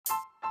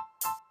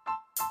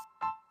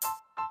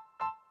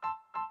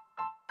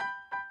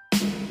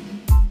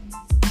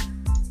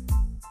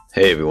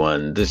Hey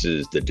everyone, this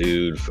is the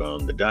dude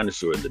from the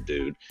Dinosaur and the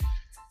Dude,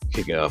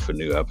 kicking off a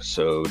new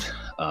episode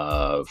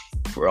uh,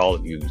 for all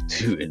of you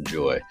to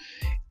enjoy.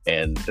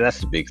 And that's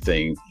the big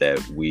thing that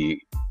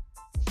we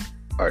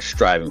are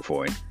striving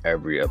for in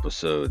every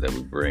episode that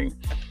we bring.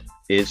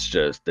 It's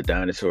just the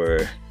dinosaur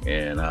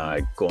and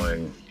I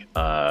going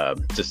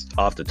just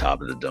off the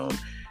top of the dome.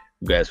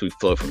 Guys, we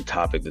flow from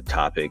topic to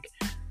topic,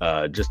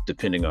 just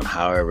depending on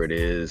however it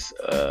is,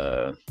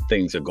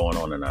 things are going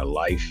on in our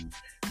life,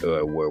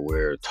 where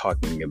we're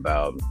talking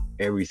about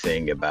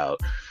everything about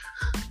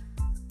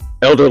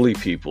elderly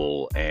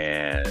people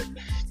and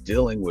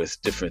dealing with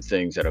different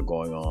things that are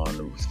going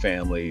on with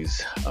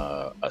families,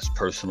 us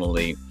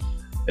personally,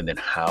 and then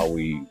how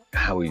we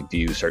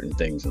view certain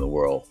things in the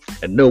world.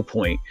 At no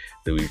point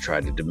do we try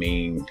to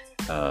demean,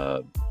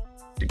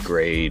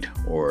 degrade,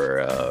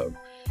 or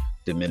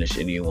diminish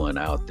anyone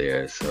out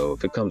there. So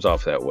if it comes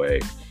off that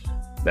way,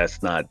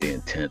 that's not the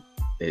intent.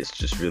 It's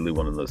just really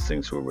one of those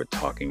things where we're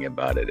talking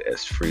about it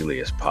as freely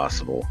as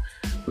possible.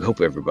 We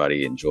hope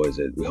everybody enjoys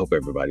it. We hope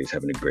everybody's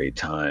having a great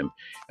time.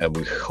 And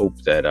we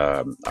hope that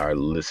our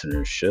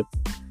listenership,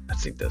 I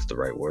think that's the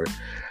right word,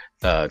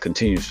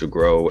 continues to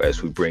grow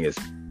as we bring as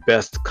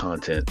best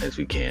content as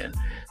we can.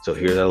 So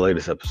here's our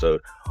latest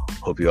episode.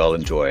 Hope you all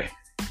enjoy.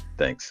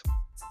 Thanks.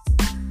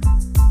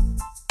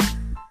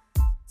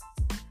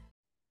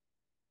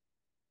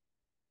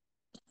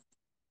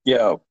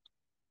 Yo.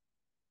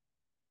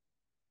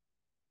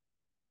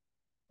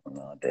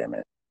 Oh, damn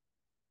it.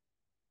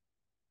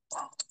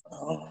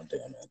 Oh,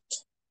 damn it.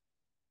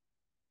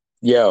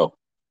 Yo.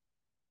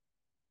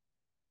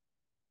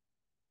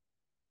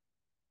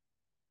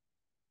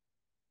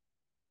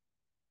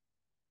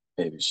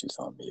 Maybe she's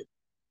on mute.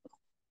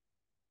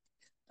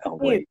 Oh,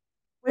 Wait,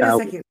 wait. wait a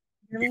second.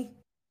 Hear me?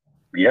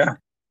 Yeah.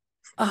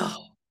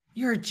 Oh,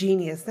 you're a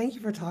genius. Thank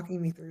you for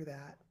talking me through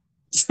that.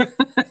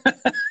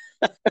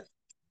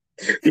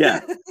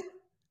 Yeah.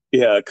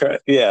 Yeah.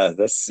 Yeah.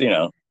 That's,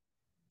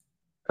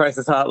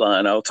 crisis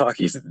hotline. I'll talk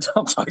you.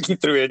 I'll talk you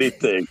through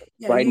anything.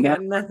 Yeah, Right you now,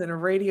 got nothing. A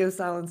radio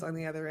silence on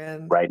the other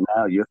end. right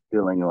now, you're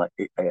feeling like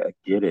I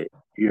get it.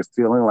 You're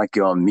feeling like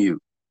you're on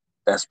mute.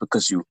 That's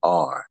because you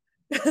are.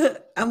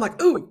 I'm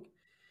like, ooh,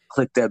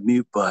 Click that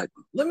mute button.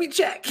 let me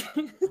check.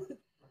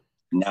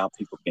 Now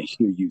people can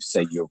hear you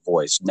say your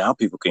voice. Now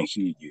people can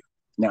hear you.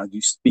 Now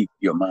you speak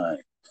your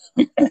mind.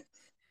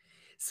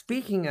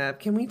 Speaking of,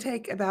 can we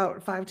take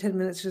about 5-10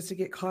 minutes just to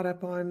get caught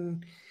up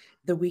on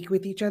the week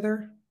with each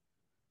other?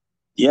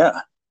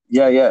 Yeah.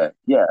 Yeah. Yeah.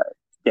 Yeah. Okay,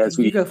 Yes.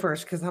 you go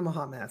first because I'm a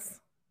hot mess.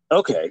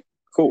 Okay.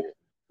 Cool.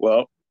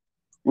 Well,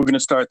 we're going to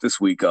start this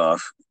week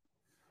off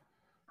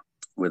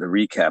with a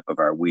recap of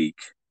our week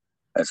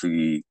as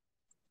we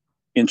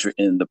enter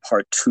in the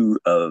part 2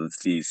 of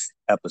this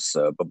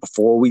episode. But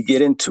before we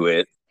get into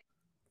it,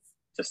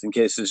 just in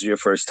case this is your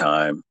first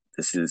time,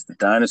 this is the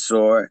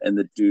Dinosaur and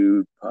the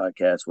Dude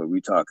podcast where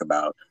we talk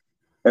about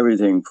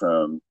everything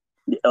from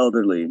the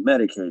elderly,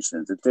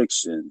 medications,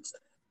 addictions,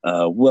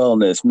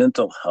 wellness,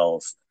 mental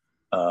health,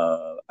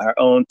 our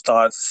own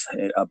thoughts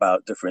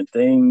about different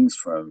things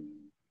from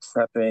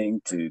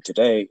prepping to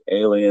today,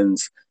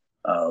 aliens,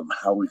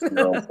 how we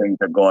feel things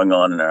are going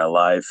on in our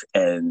life.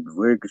 And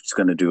we're just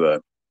going to do a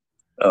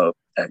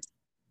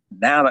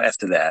now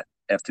after that,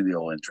 after the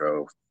old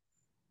intro,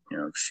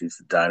 she's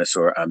the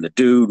dinosaur, I'm the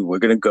dude. We're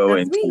going to go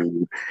That's me.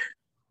 into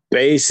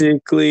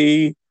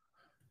basically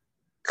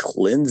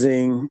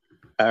cleansing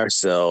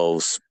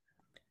ourselves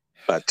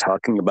by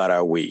talking about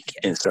our week.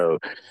 And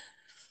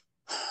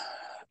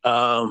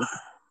um,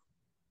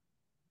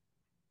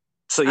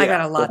 so I yeah,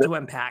 got a lot to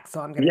unpack,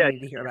 so I'm going to yeah,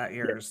 need to hear about yeah.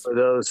 yours. For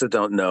those that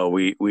don't know,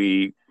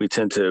 we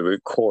tend to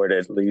record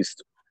at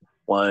least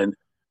one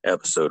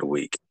episode a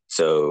week.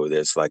 So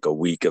there's like a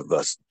week of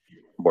us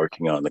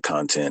working on the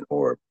content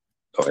or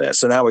that.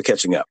 So now we're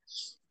catching up.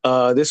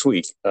 This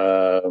week,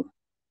 much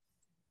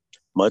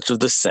of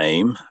the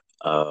same.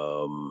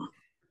 Um,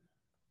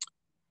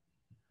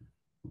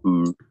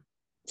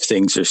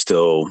 Things are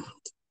still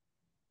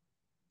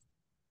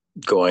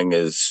going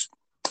as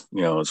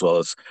well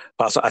as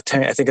possible.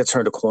 I think I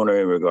turned a corner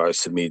in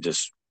regards to me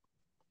just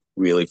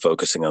really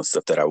focusing on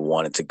stuff that I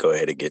wanted to go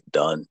ahead and get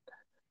done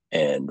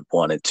and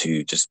wanted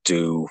to just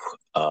do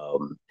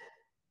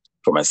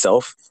for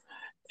myself,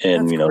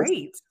 and That's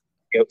great.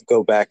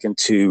 go back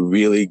into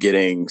really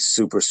getting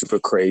super super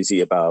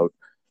crazy about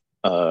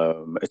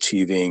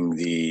achieving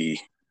the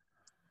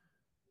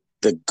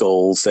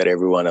goals that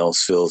everyone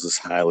else feels is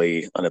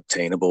highly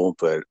unobtainable,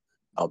 but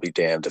I'll be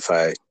damned if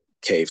I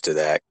cave to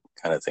that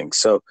kind of thing.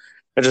 So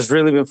I just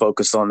really been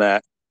focused on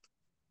that.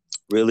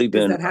 Really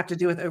Does been, that have to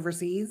do with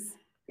overseas?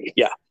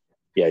 yeah,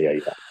 yeah, yeah,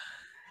 yeah.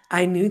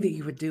 I knew that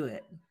you would do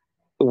it.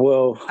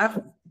 Well, I've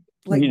you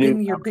like knew.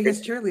 been your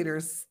biggest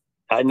cheerleaders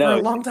I for a know.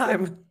 long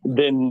time.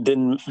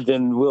 Then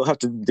we'll have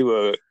to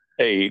do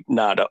a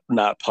not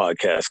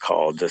podcast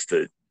call just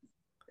to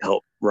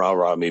help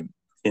rah me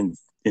in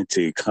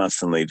into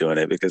constantly doing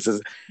it, because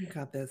You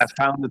got this. I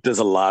found that there's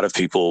a lot of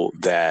people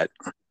that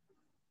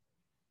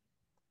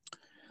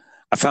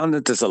I found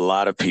that there's a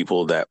lot of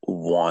people that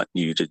want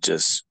you to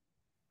just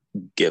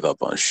give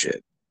up on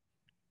shit.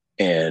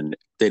 And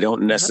they don't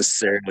Well, that's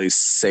necessarily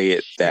say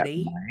it that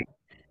shitty. way.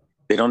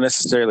 They don't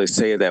necessarily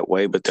say it that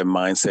way, but their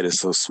mindset is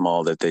so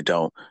small that they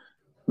don't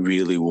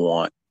really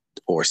want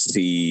or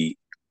see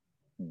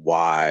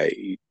why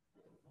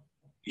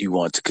you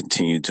want to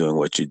continue doing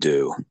what you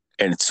do.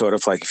 And it's sort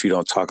of like if you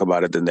don't talk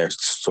about it, then they're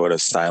sort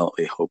of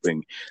silently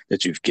hoping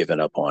that you've given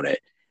up on it.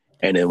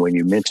 And then when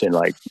you mention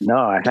like, no,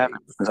 I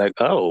haven't, it's like,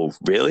 oh,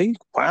 really?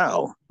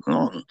 Wow.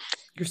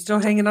 You're still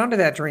hanging on to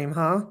that dream,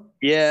 huh?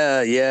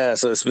 Yeah, yeah.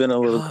 So it's been a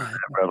little bit God, of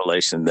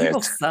revelation there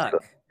people too. So,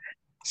 suck.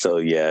 so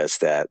yeah, it's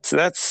that. So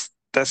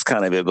that's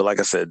kind of it. But like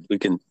I said, we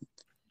can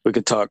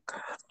talk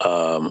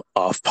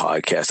off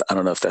podcast. I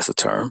don't know if that's a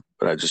term,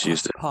 but I just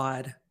used Off it.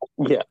 pod.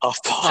 Yeah,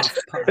 off pod. Off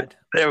pod.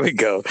 There we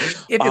go.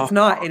 If it's Off.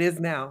 not, it is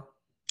now.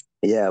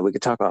 Yeah, we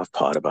could talk off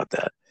pod about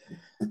that.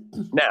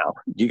 Now,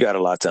 you got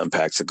a lot to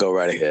unpack, so go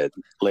right ahead.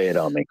 Lay it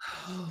on me.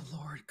 Oh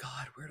Lord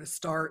God, where to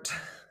start?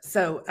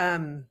 So,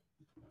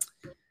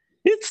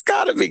 It's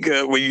got to be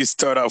good when you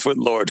start off with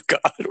Lord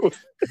God.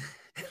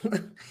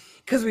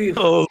 because we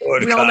Oh,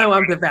 Lord we all God. know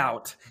I'm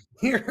devout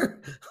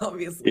here,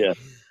 obviously. Yeah.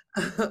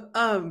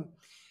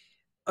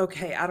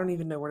 Okay, I don't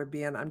even know where to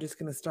begin. I'm just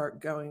gonna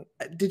start going.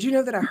 Did you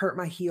know that I hurt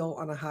my heel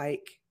on a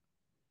hike?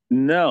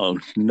 No,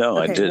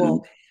 I Okay, didn't.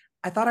 well,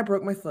 I thought I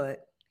broke my foot.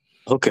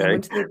 And I Okay.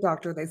 went to the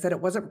doctor. They said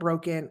it wasn't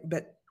broken,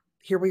 but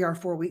here we are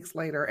 4 weeks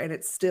later, and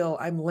it's still,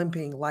 I'm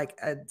limping like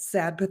a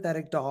sad,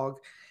 pathetic dog.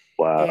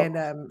 Wow.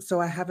 And so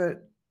I have a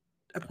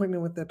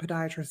appointment with the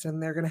podiatrist,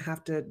 and they're going to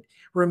have to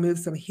remove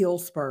some heel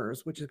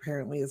spurs, which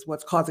apparently is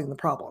what's causing the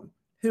problem.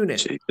 Who knew?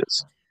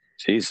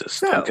 Jesus.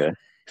 So, Okay.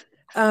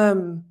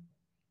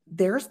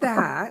 there's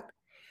that.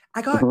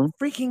 I got Mhm.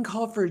 freaking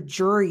called for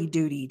jury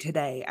duty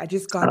today. I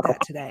just got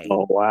that today.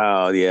 Oh,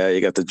 wow. Yeah,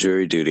 you got the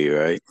jury duty,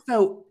 right?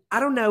 So I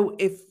don't know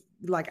if,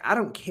 like, I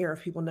don't care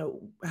if people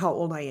know how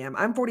old I am.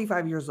 I'm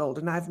 45 years old,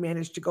 and I've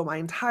managed to go my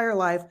entire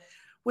life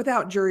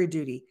without jury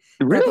duty.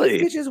 Now, these Really?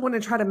 bitches want to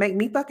try to make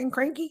me fucking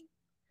cranky.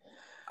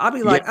 I'll be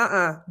Yeah,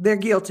 like, they're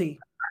guilty.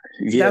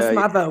 That's yeah.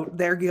 my vote.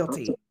 They're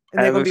guilty. And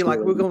I they're have going a to be like,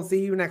 we're feeling. going to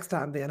see you next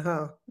time then,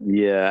 huh?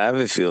 Yeah, I have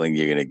a feeling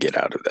you're gonna get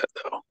out of that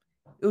though.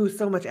 Ooh,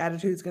 so much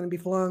attitude's going to be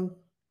flung.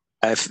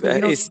 I've, Well,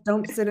 you it's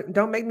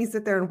don't make me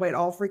sit there and wait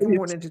all freaking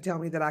morning to tell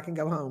me that I can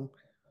go home.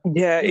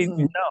 yeah, no,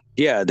 Mm-mm.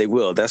 yeah, they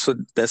will. That's what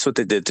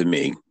they did to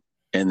me.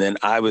 And then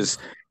I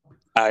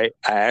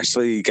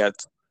actually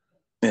got,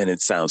 and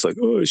it sounds like,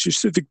 oh, it's your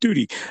civic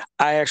duty.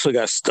 I actually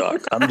got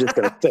stuck. I'm just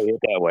gonna say it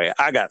that way.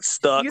 I got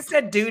stuck. You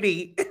said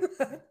duty.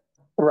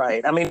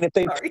 Right. I mean, if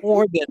they Sorry.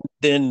 swore,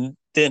 then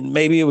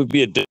maybe it would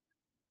be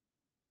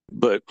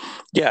but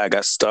yeah, I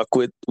got stuck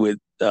with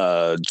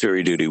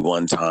jury duty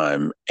one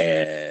time,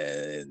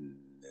 and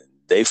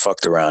they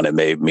fucked around and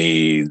made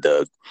me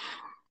the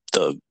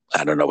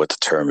I don't know what the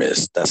term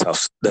is. That's how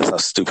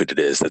stupid it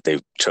is that they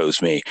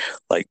chose me,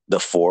 like the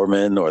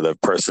foreman or the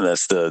person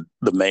that's the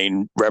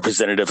main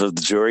representative of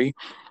the jury.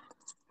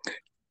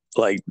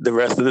 Like the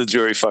rest of the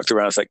jury fucked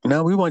around. It's like,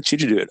 no, we want you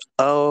to do it.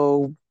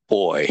 Oh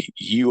boy,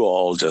 you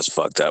all just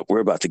fucked up. We're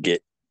about to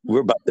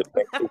we're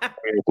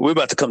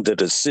about to come to a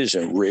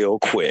decision real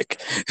quick.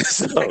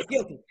 So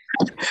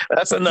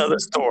that's another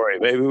story.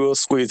 Maybe we'll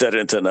squeeze that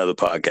into another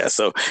podcast.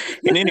 So,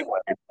 and anyway,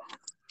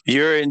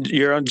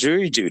 you're on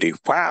jury duty.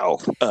 Wow.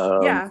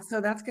 Yeah, so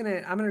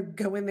I'm gonna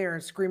go in there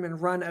and scream and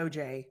run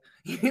OJ.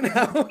 You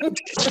know,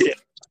 Yeah.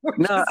 we're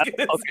No, just gonna see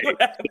okay.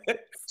 what happens.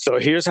 So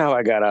here's how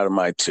I got out of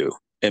my two,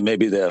 and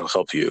maybe that'll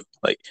help you.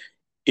 Like,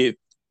 if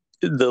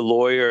the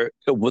lawyer,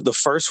 the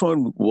first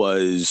one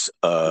was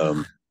a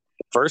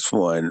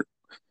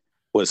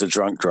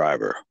drunk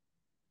driver,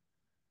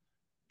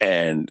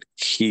 and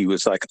he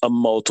was like a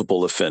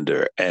multiple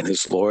offender, and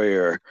his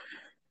lawyer,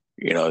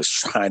 is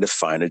trying to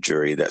find a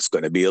jury that's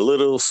going to be a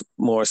little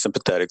more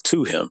sympathetic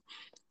to him.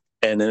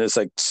 And then it's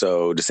like,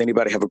 so does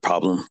anybody have a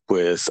problem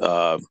with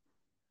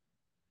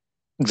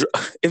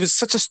it was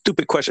such a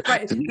stupid question.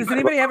 Right? Does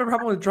anybody have a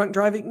problem with drunk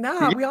driving?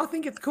 Nah, we all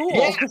think it's cool.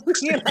 Yes.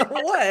 You know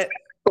what?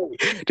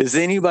 Does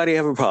anybody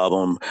have a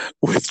problem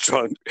with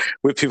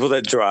people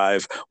that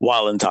drive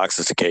while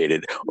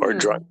intoxicated or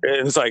drunk?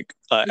 And it's like,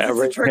 Is this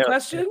a trick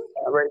question?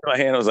 I raised my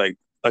hand. I was like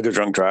a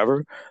drunk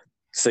driver.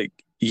 It's like,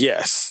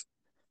 yes.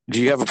 Do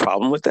you have a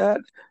problem with that?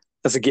 I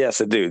was like, yes,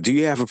 I do. Do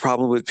you have a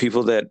problem with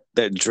people that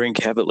drink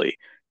heavily?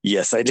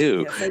 Yes, I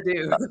do. Yes, I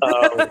do.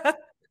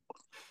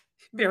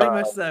 Very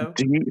much so.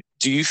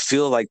 Do you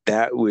feel like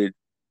that would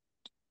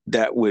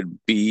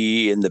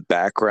be in the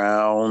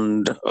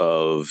background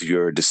of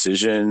your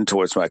decision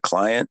towards my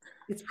client?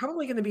 It's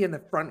probably going to be in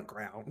the front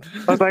ground.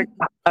 I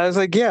was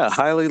like, yeah,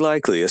 highly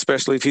likely,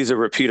 especially if he's a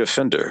repeat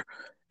offender.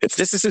 If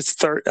this is his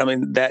third, I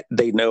mean, that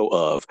they know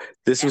of.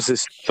 This was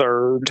his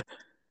third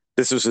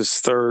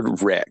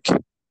wreck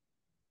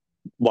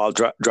while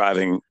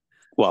driving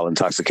while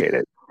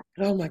intoxicated.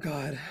 Oh my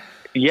God.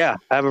 Yeah,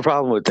 I have a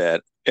problem with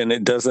that. And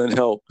it doesn't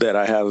help that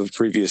I have a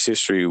previous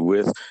history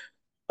with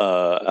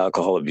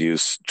alcohol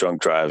abuse,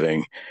 drunk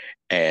driving,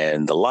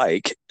 and the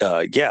like.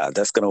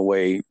 That's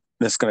going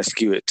to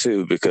skew it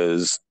too,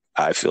 because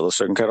I feel a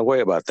certain kind of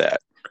way about that.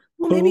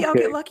 Well, maybe I'll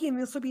Okay. get lucky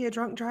and this will be a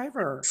drunk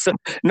driver. So,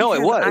 no,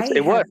 it Because was.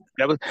 It was.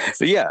 That was.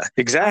 Yeah, I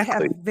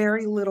exactly. have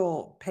very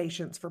little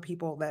patience for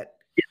people that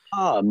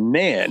Oh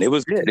man, it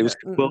was good. do It was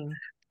that. well. Mm-mm.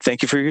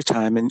 Thank you for your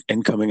time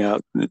and coming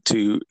out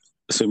to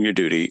assume your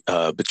duty.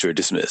 But you're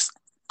dismissed.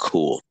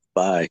 Cool.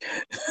 Bye.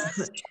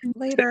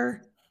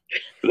 Later.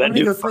 That I'm gonna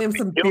dude go was about slam to be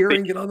some beer guilty.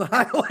 and get on the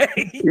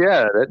highway.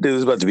 Yeah, that dude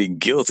was about to be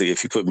guilty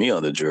if you put me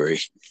on the jury.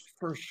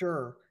 For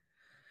sure.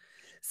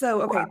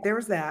 So okay, there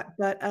was that.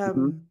 But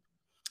Mhm,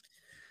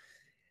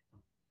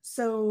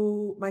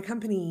 so my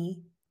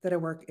company that I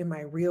work in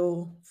my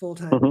real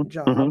full-time mhm, mhm.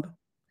 job,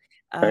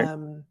 Right.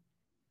 um,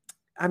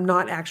 I'm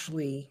not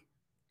actually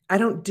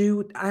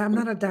I'm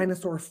not a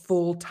dinosaur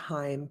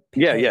full-time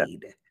Yeah, yeah,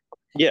 paid.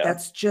 yeah.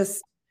 That's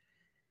just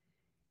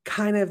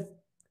kind of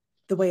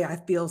the way I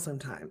feel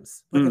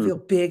sometimes. Like I Mm, feel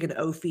big and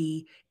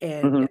oafy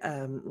and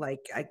mhm,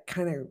 like I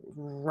kind of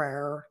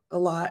roar a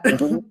lot.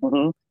 mhm,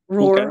 mhm. Okay.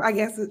 Roar, I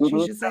guess you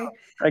Mhm. should say.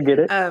 I get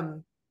it.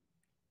 Um,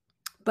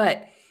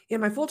 but in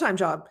my full-time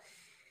job,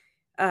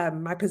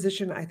 my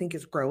position I think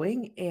is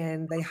growing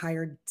and they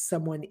hired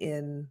someone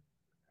in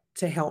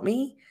to help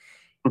me.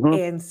 Mhm,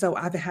 And so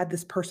I've had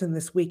this person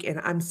this week and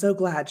I'm so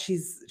glad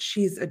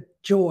she's a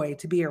joy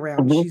to be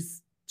around.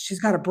 mhm. She's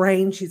got a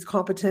brain, she's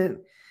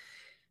competent,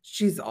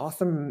 she's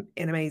awesome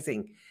and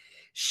amazing.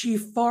 She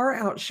far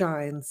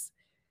outshines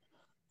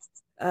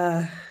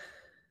uh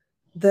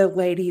the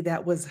lady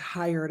that was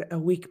hired a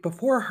week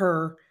before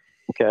her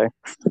Okay.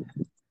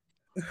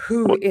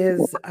 who What?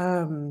 is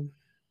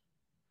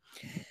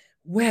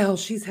well,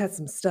 she's had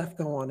some stuff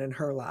go on in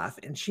her life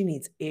and she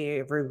needs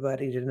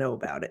everybody to know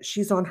about it.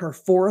 She's on her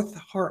fourth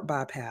heart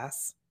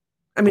bypass.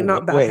 I mean,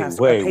 not bypass,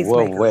 a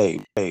pacemaker.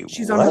 Wait.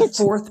 She's on her What?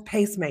 fourth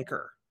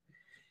pacemaker.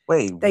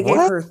 Wait, They gave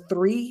what? her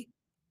 3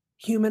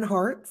 human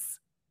hearts.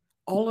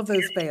 All of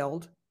those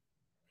failed.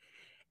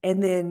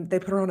 And then they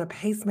put her on a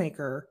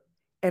pacemaker,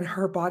 and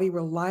her body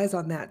relies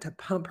on that to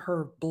pump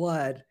her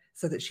blood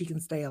so that she can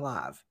stay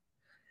alive.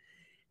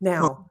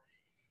 Now,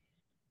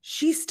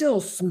 she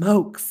still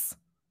smokes.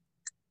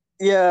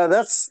 Yeah,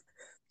 that's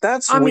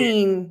I weird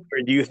mean,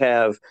 where you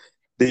have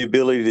the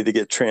ability to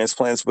get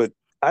transplants, but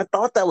I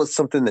thought that was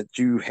something that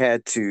you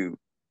had to.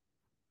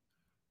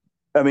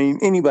 I mean,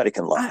 anybody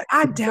can lie.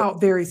 I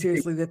doubt very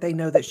seriously that they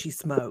know that she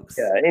smokes.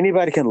 Yeah,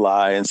 anybody can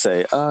lie and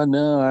say, "Oh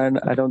no,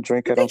 I don't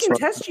drink, I They don't can smoke."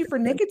 test you for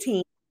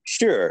nicotine.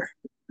 Sure,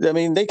 I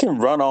mean they can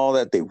run all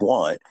that they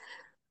want,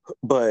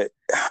 but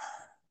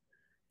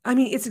I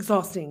mean, it's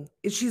exhausting.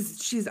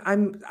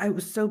 I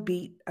was so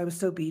beat. I was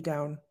so beat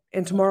down.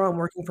 And tomorrow I'm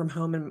working from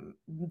home and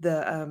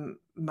the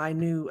my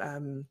new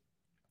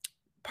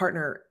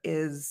partner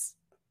is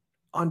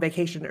on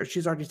vacation or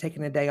she's already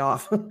taken a day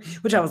off,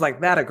 which I was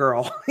like, that a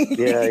girl.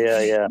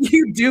 yeah.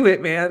 You do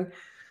it, man.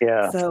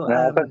 Yeah. So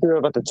Now, I thought you were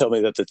about to tell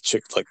me that the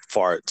chick like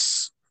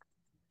farts,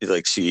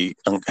 like she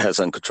has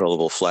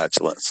uncontrollable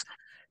flatulence.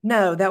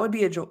 no, that would be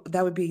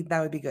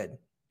good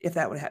if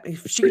that would happen.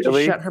 If she could just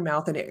Really? shut her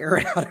mouth and air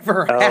it out of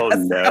her Oh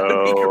ass, that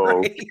would be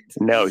no, great.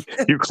 no!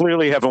 You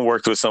clearly haven't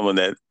worked with someone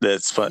that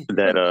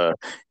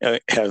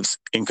has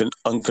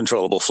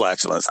uncontrollable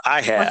flatulence. I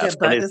Like have, a and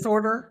butt it's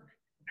disorder.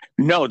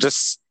 no,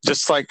 just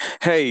like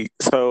hey.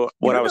 So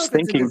You would know if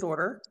it's a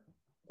disorder.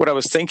 what I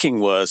was thinking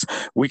was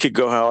we could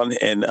go out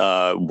and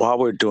while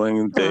we're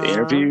doing the Aw.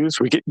 interviews,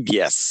 we could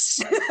yes.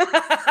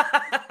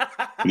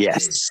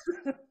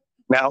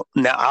 Now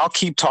I'll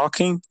keep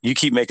talking. You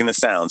keep making the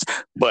sounds,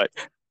 but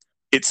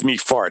it's me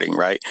farting,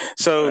 right?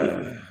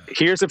 So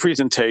here's the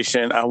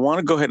presentation. I want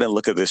to go ahead and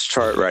look at this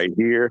chart right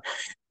here.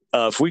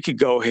 If we could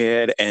go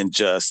ahead and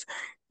just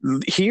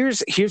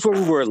here's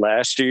where we were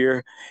last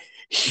year.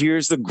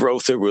 Here's the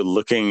growth that we're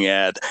looking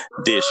at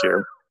this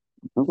year.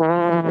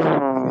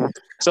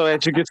 So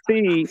as you can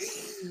see,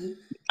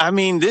 I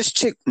mean, this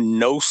chick,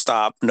 no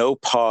stop, no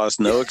pause,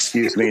 no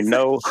excuse me, It's a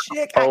no.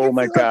 chick. I Oh can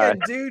my see like a God.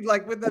 dude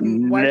like with a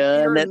white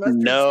beater None, and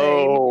mustard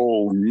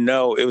stain.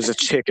 no. It was a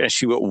chick, and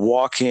she would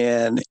walk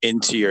in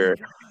into Oh my your,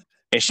 god.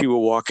 and she would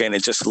walk in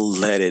and just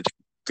let it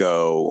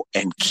go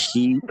and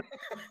keep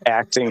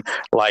acting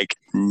like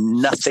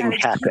nothing Gotta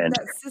keep happened,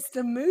 that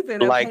system moving.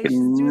 like Okay, she's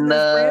doing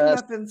those bran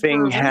muffins for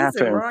nothing a reason.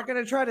 happened. We're not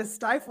gonna try to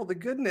stifle the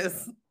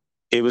goodness.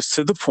 It was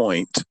to the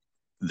point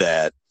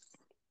that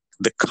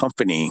the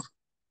company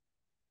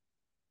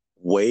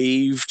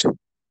waived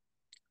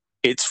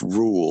its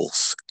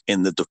rules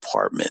in the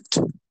department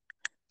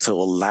to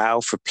allow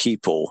for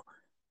people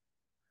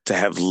to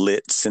have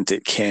lit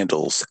scented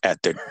candles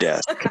at their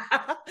desk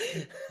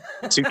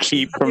to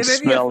keep from It may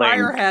be a smelling.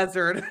 fire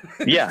hazard.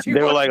 Yeah, She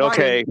they were walks like, by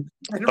okay,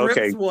 and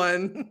okay, rips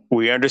one.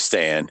 we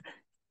understand,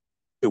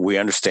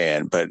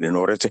 but in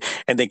order to,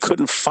 and they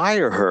couldn't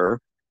fire her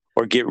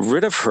or get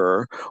rid of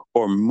her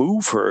or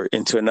move her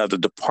into another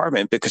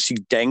department because she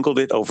dangled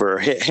it over her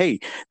head. Hey,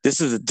 this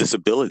is a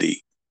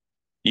disability.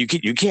 You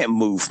can't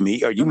move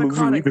me. Are you I'm a moving me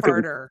chronic because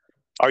farter.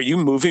 Are you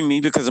moving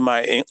me because of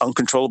my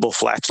uncontrollable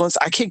flatulence?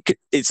 I can't.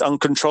 It's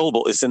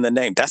uncontrollable. It's in the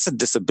name. That's a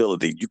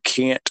disability. You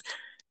can't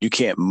You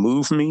can't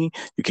move me.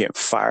 You can't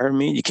fire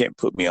me. You can't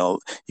put me on.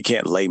 You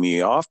can't lay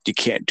me off. You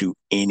can't do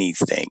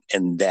anything.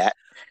 And that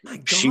My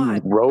she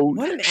God, wrote,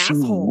 what an she,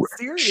 asshole.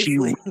 she,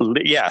 Seriously.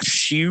 yeah,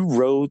 she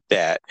wrote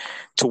that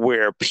to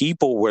where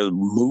people were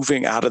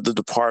moving out of the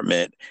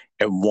department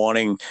and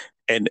wanting,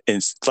 and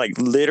it's like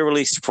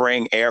literally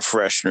spraying air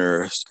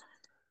fresheners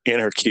in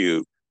her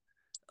cube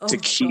to Oh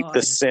keep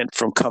the God. scent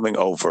from coming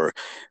over.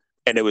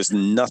 And there was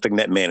nothing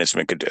that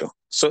management could do.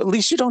 So at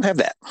least you don't have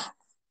that.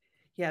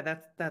 Yeah,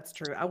 that's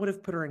true. I would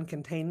have put her in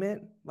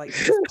containment, like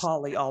just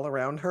poly all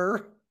around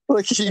her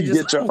Like and you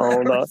just get your let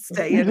own, her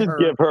stay you in just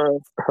give her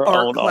her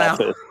art own cloud.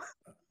 office.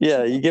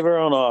 Yeah, you give her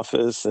own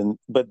office, and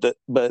but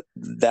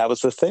that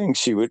was the thing.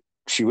 She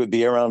would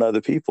be around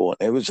other people,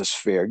 and it was just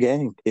fair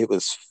game. It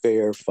was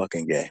fair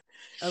fucking game.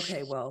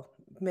 Okay, well,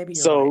 maybe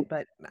you're So right,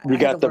 but you I had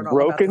to got the learn all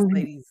about this broken,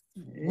 lady's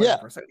yeah,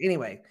 whatever. So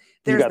anyway, you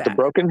there's got the that.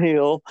 broken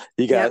heel.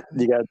 You got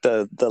Yep.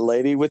 the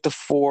lady with the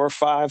 4 or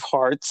 5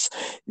 hearts.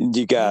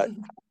 You got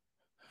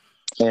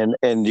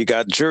and you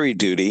got jury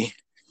duty.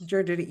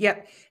 Jury duty.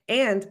 Yep.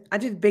 And I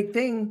did a big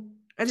thing.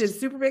 I did a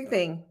super big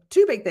thing.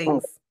 2 big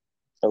things.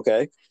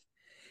 Okay,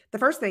 The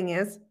first thing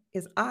is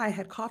I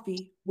had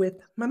coffee with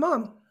my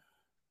mom.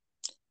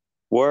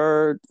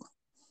 word.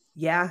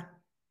 Yeah,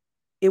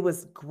 it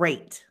was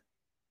great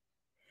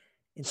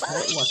until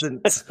it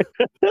wasn't.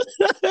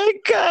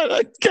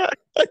 God,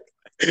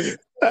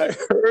 I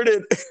heard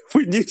it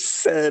when you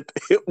said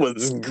it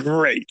was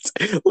great.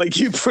 Like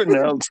you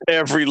pronounced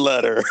every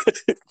letter.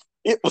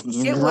 It was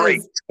It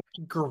great was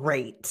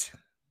great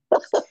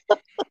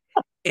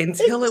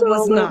until it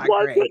was until it not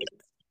wasn't. great.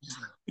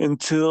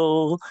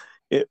 Until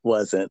it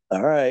wasn't.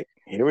 All right,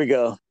 here we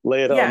go.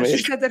 Lay it on Yeah, me. she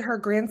said that her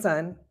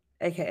grandson,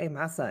 aka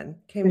my son,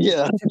 came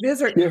Yeah, to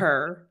visit yeah,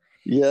 her,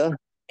 yeah.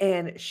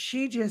 and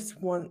she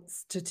just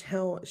wants to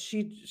tell.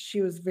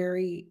 She was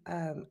very,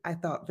 I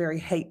thought, very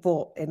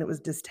hateful, and it was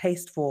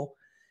distasteful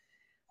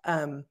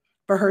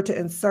for her to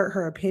insert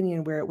her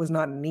opinion where it was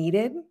not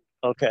needed.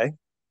 Okay.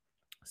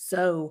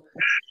 So,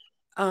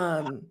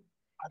 um,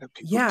 Why do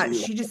people yeah, do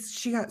that?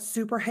 she got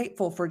super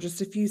hateful for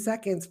just a few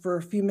seconds, for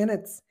a few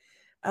minutes.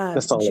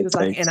 That's And all she it was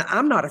like, takes. and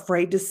I'm not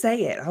afraid to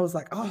say it. I was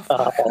like, oh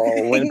fuck.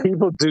 Oh, when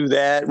people do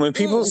that, when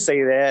people Mm.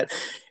 say that,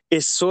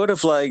 it's sort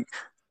of like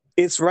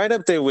it's right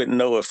up there with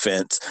no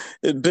offense,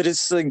 but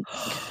it's like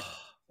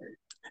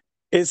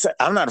it's.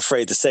 I'm not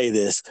afraid to say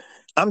this.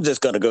 I'm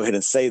just going to go ahead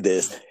and say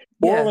this.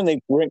 Yeah.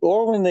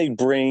 Or when they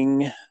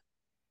bring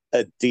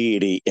a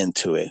deity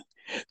into it.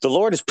 The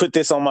Lord has put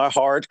this on my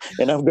heart,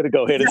 and I'm going to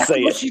go ahead and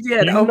Exactly say what it. she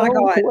did. You Oh my know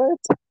God. what?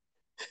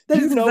 That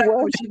You is know exactly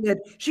what? what she did.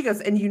 She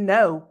goes, and you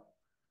know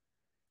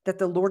that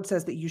the Lord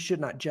says that you should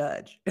not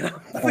judge. And I'm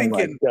Oh my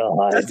thinking,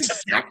 God! that's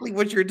exactly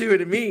what you're doing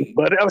to me.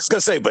 But I was going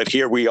to say, but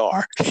here we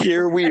are.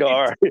 Here we Right?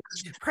 are.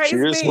 Praise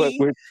Here's what me.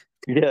 we're.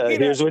 Yeah, You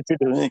know. here's what you're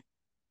doing.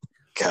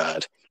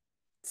 God.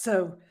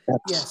 So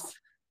yes.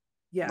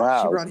 Yeah, she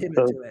Wow. brought him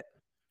So, into it.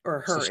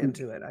 Or so her she,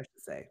 into it, I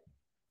should say.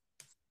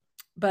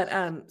 But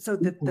so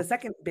the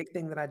second big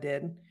thing that I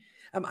did,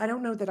 I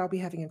don't know that I'll be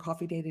having a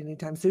coffee date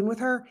anytime soon with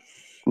her.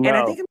 And I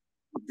no. think I'm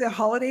gonna keep the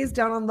holidays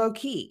down on low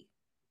key.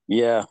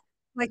 Yeah.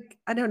 Like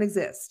I don't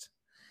exist.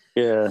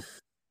 Yeah.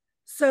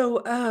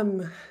 So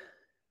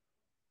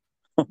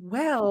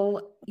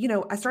well,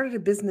 I started a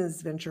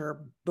business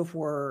venture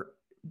before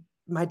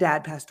my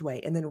dad passed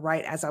away. And then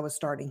right as I was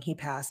starting, he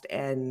passed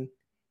and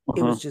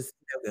it Uh-huh. was just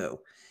no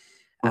go.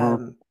 Uh-huh.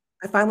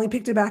 I finally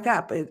picked it back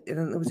up, and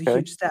it was a Okay.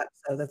 huge step.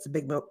 So that's a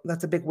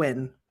big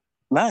win.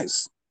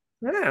 Nice.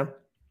 Yeah,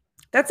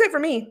 that's it for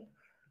me.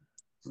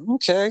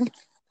 Okay.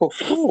 Well,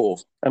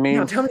 cool. I Now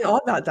mean, tell me all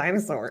about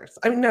dinosaurs.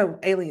 I mean, no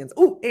aliens.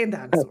 Oh, and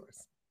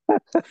dinosaurs.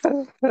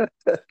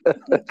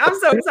 I'm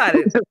so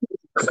excited.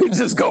 we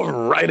just go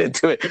right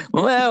into it.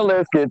 Well,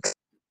 let's get.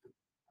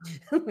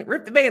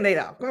 Rip the band-aid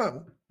off. Come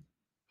on.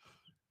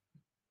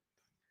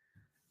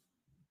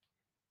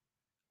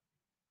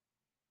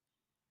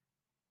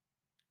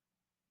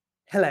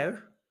 Hello.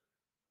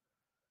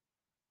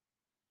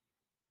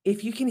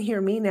 If you can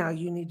hear me now,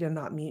 you need to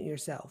not mute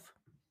yourself.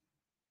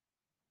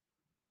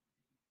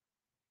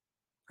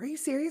 Are you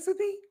serious with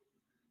me?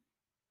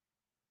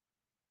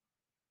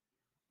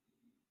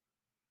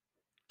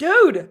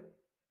 Dude.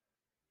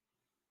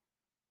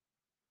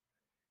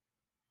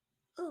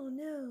 Oh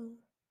no.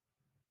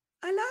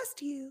 I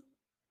lost you.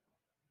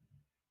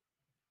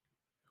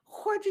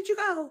 Where did you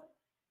go?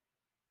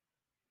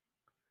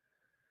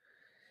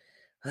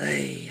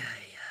 Ay, ay, ay.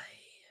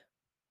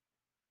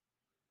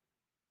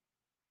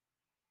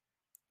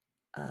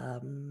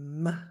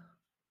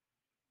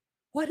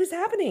 What is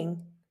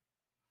happening?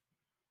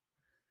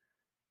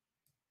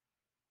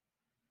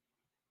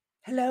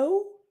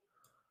 Hello?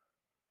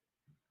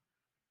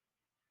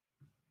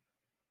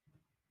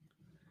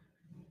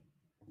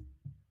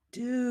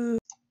 Dude.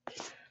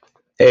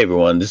 Hey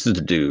everyone, this is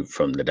the dude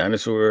from the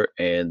Dinosaur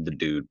and the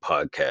Dude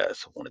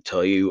podcast. I want to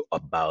tell you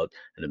about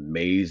an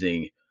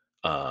amazing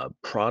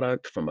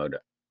product from an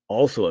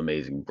also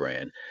amazing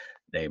brand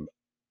named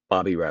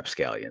Bobby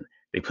Rapscallion.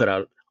 They put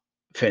out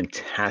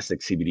fantastic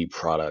CBD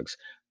products,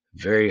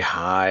 very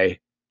high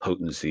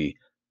potency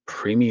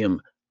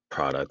premium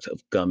products of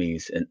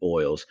gummies and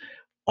oils,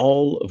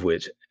 all of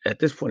which, at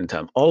this point in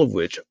time, all of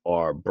which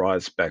are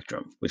broad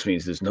spectrum, which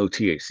means there's no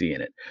THC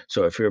in it.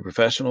 So if you're a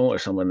professional or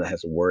someone that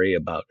has to worry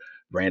about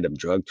random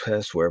drug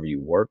tests wherever you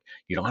work,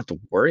 you don't have to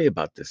worry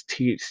about this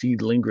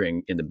THC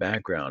lingering in the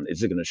background.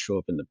 Is it going to show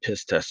up in the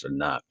piss test or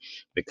not?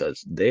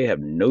 Because they have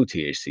no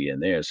THC in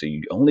there. So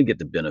you only get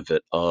the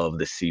benefit of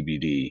the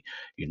CBD.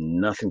 You're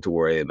nothing to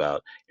worry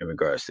about in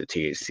regards to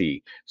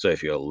THC. So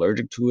if you're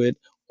allergic to it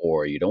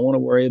or you don't want to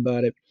worry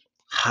about it,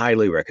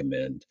 highly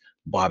recommend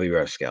Bobby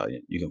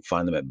Rapscallion. You can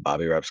find them at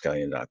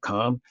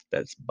bobbyrapscallion.com.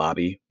 That's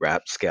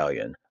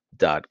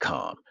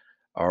bobbyrapscallion.com.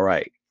 All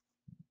right,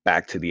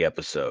 back to the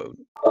episode.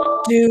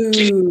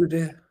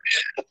 Dude.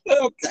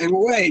 Okay,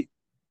 wait.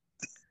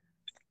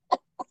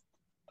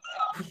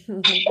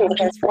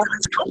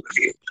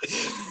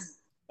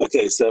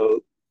 Okay,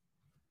 so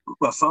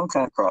my phone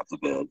kind of cropped the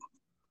bed,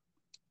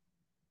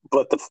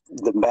 but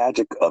the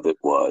magic of it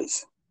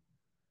was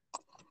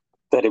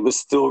that it was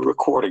still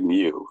recording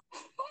you.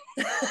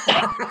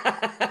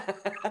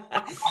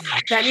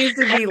 That needs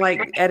to be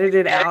like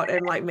edited out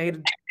and like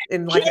made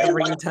in like a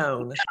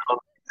ringtone. Oh my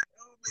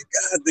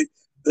God,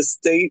 the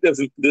state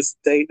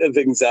of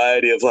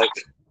anxiety of like,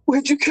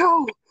 where'd you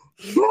go?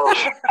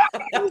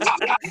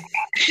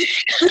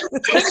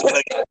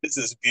 This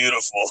is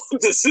beautiful.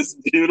 This is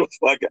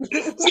beautiful.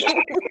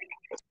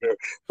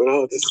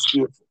 Oh, this is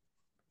beautiful.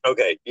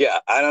 Okay, yeah,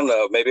 I don't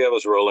know. Maybe I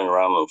was rolling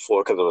around on the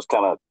floor because I was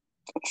kind of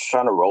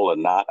trying to roll a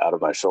knot out of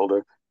my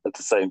shoulder at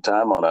the same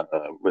time on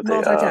with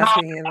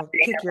multitasking. It'll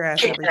kick your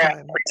ass every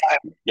time.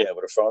 Yeah,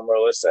 with a foam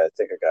roller. So I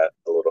think I got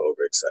a little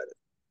overexcited.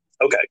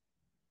 Okay,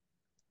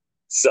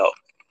 so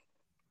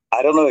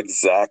I don't know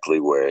exactly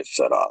where it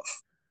shut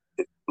off,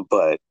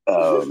 but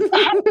I'll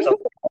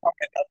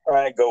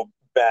try and go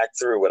back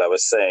through what I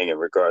was saying in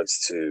regards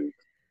to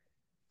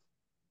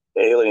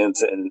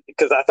aliens, and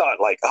because I thought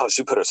like, oh,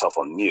 she put herself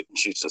on mute and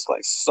she's just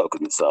like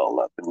soaking the cell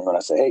up. And when I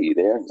say, hey, you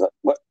there? He's like,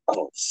 what?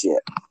 Oh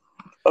shit.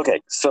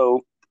 Okay,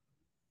 so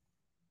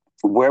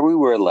where we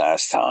were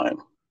last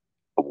time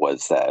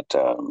was that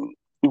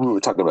we were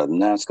talking about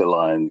Nazca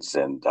lines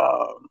and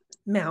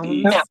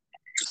mountains, the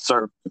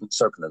surfing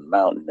in the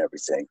mountain and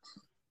everything.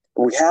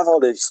 We have all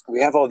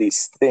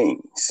these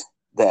things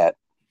that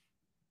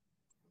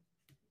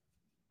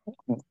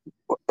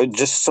are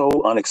just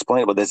so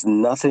unexplainable. There's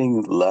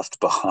nothing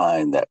left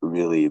behind that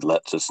really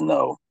lets us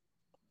know,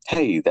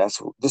 hey, this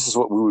is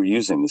what we were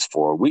using this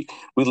for. We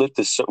lit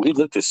this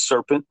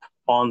serpent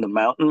on the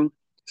mountain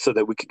so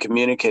that we could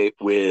communicate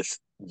with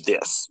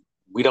this.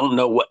 We don't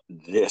know what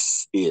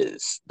this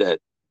is that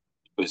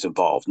was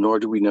involved, nor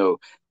do we know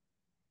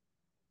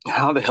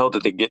how the hell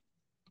did they get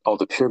all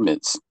the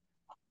pyramids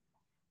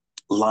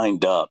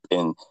lined up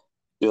and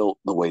built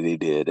the way they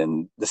did,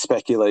 and the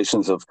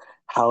speculations of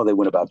how they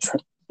went about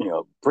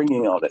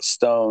bringing all that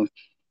stone.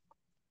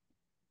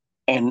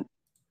 And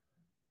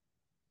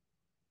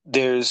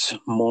there's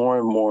more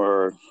and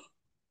more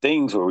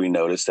things where we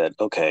notice that,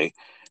 okay,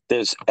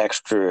 there's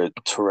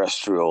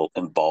extraterrestrial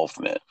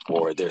involvement,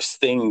 or there's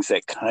things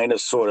that kind of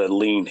sort of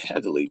lean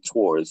heavily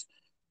towards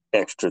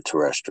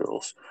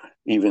extraterrestrials,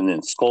 even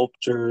in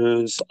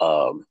sculptures,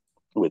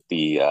 with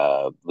the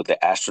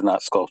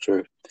astronaut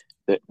sculpture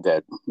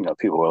that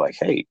people were like,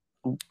 hey,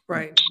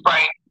 right,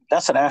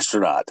 that's an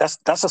astronaut,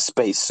 that's a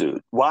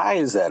spacesuit. Why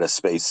is that a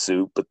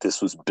spacesuit? But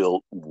this was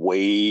built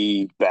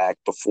way back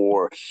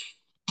before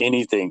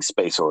anything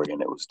space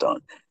oriented was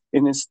done,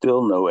 and there's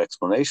still no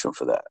explanation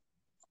for that.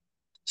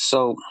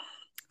 So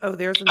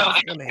there's an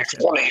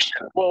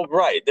explanation. Well,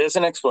 right, there's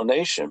an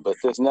explanation, but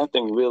there's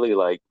nothing really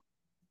like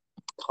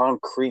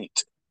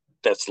concrete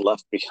that's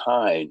left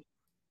behind.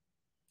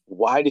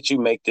 Why did you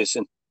make this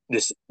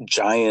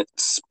giant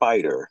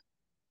spider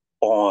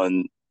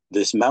on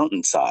this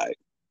mountainside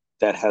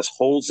that has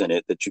holes in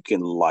it that you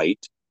can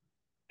light,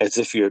 as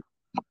if you're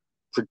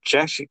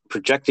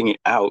projecting it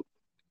out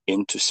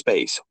into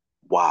space?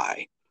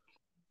 Why?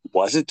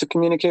 Was it to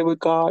communicate with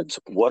gods?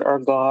 What are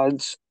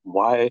gods?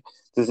 Why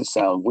does it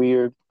sound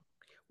weird?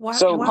 Why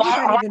would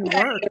that even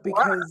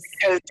work?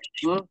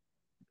 Because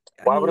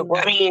why would it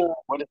work?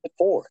 What is it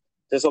for?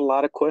 There's a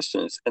lot of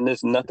questions, and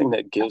there's nothing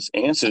that gives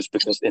answers,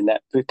 because in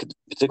that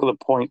particular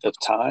point of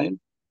time,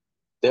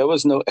 there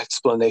was no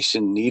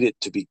explanation needed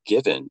to be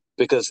given,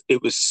 because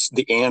it was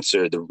the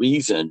answer, the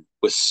reason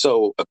was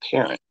so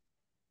apparent.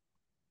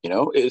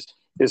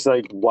 It's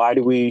like, why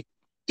do we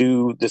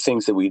do the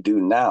things that we do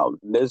now?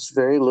 There's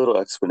very little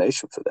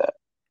explanation for that.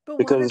 But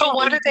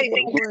what did they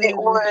think it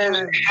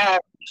would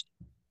have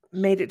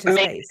made it to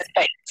space?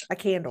 A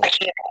candle.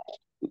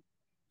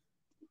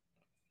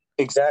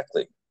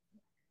 Exactly.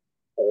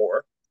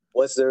 Or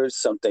was there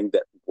something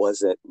that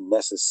wasn't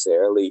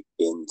necessarily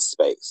in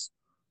space,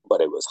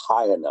 but it was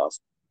high enough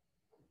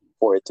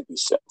for it to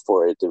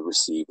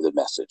receive the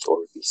message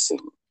or be seen?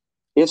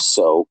 If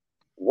so,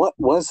 what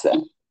was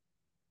that?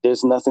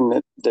 There's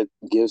nothing that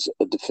gives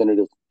a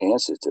definitive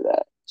answer to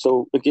that.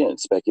 So again,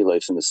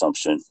 speculation,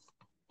 assumption,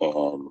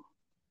 and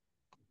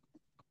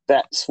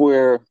that's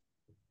where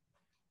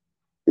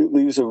it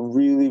leaves a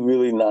really,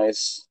 really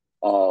nice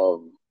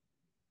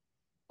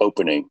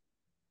opening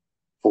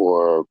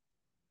for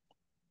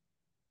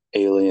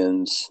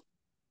aliens,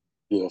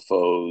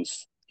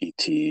 UFOs,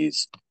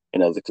 ETs,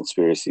 and other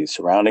conspiracies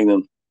surrounding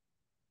them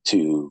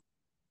to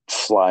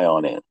fly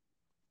on in.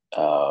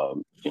 Crop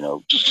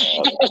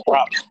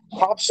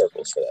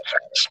circles for that matter.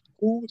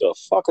 Who the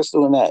fuck is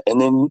doing that?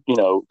 And then,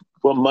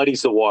 what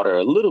muddies the water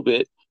a little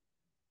bit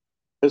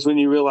is when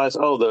you realize,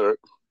 oh, there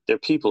are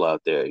people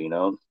out there,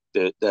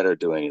 that are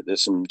doing it.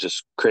 There's some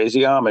just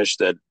crazy Amish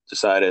that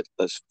decided,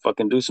 let's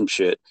fucking do some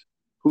shit.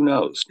 Who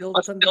knows?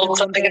 Let's build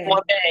something in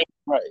one day.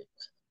 Right.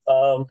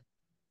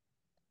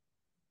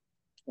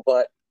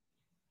 But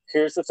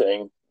here's the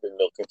thing, been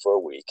milking for a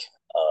week.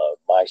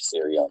 My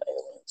theory on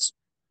aliens.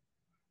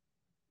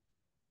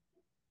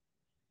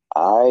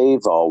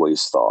 I've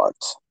always thought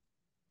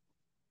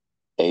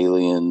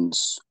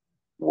aliens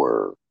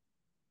were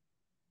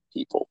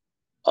people,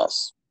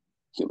 us,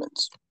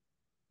 humans,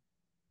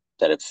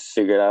 that have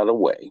figured out a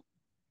way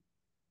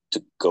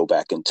to go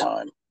back in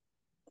time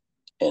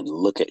and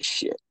look at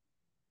shit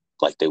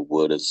like they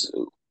would a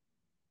zoo.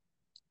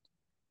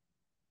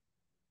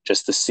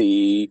 Just to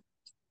see,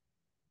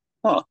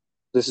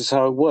 this is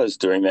how it was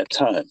during that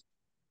time.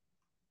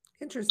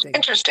 Interesting.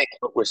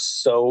 But we're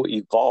so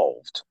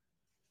evolved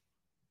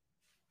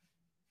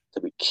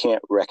that we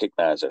can't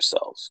recognize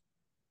ourselves.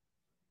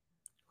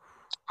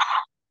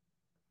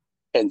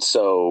 And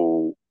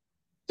so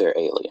they're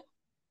alien.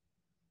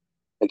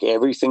 Like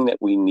everything that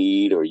we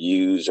need or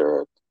use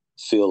or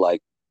feel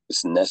like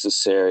is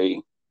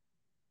necessary,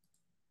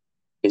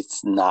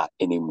 it's not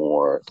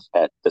anymore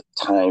at the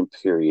time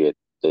period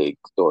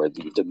or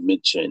the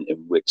dimension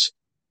in which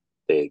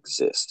they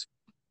exist.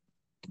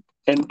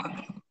 And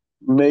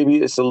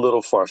maybe it's a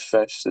little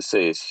far-fetched to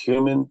say it's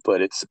human,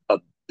 but it's a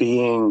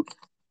being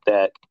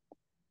that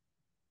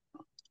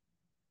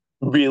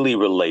really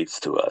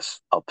relates to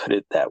us. I'll put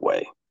it that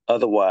way.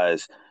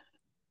 Otherwise,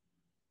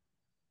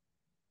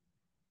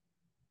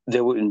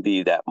 there wouldn't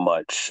be that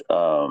much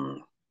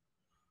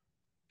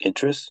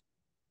interest.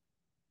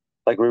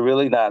 Like we're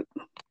really not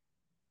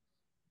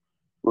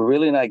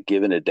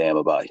giving a damn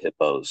about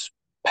hippos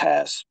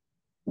past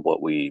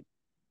what we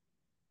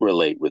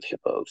relate with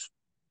hippos.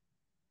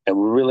 And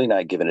we're really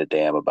not giving a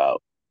damn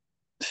about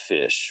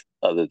fish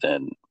other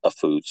than a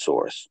food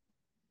source,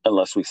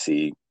 unless we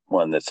see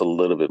one that's a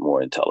little bit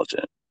more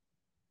intelligent.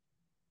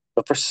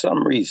 But for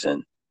some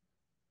reason,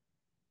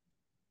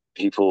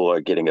 people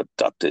are getting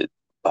abducted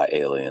by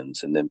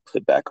aliens and then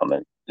put back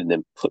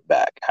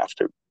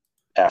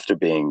after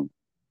being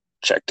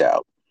checked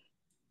out.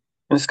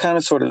 And it's kind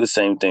of sort of the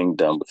same thing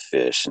done with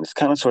fish, and it's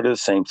kind of sort of the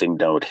same thing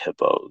done with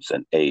hippos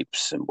and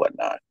apes and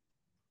whatnot.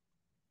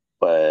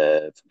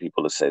 But for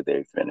people to say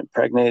they've been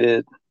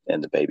impregnated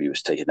and the baby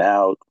was taken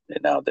out,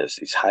 and now there's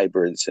these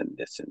hybrids and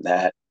this and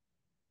that,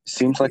 it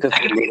seems like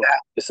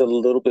it's a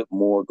little bit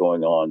more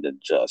going on than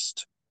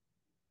just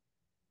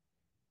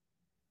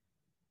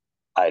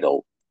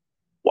idle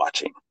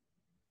watching.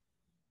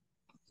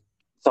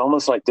 It's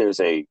almost like there's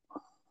a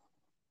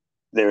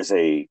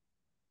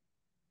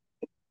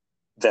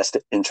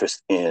vested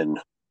interest in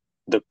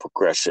the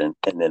progression,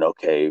 and then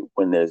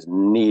when there's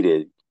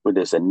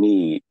a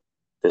need,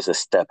 there's a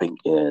stepping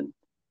in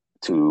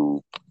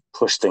to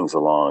push things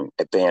along,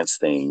 advance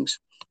things.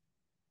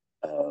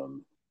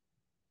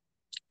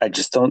 I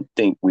just don't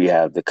think we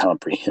have the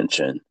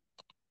comprehension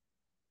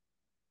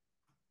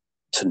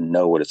to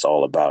know what it's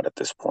all about at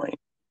this point.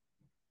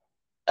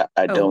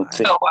 I don't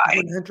think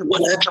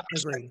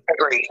 100%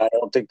 agree. I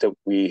don't think that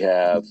we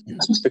have,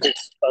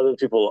 because other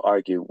people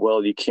argue,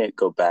 well, you can't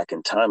go back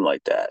in time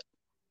like that.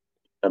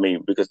 I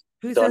mean, because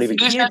time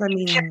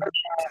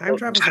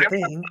travel's a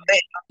thing.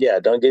 Yeah,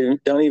 don't even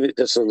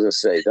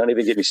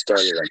get me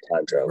started on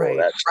time travel.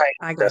 Right.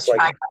 That's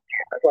like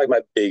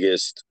my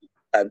biggest.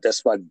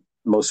 That's my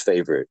most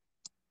favorite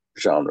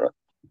genre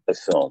of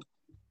film.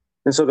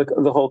 And so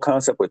the whole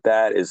concept with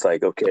that is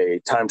like, okay,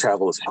 time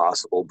travel is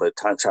possible, but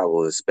time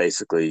travel is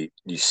basically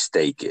you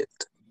stake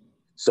it.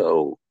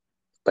 So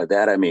by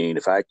that I mean,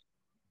 if I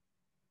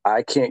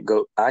can't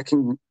go back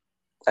in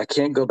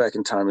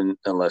time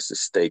unless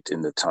it's staked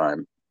in the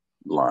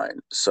timeline.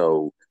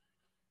 So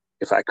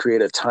if I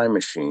create a time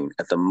machine,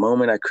 at the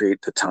moment I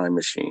create the time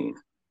machine,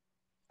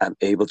 I'm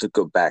able to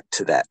go back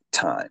to that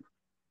time.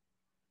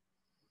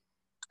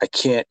 I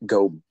can't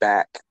go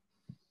back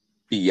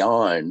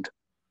beyond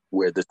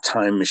where the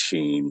time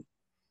machine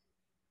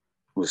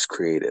was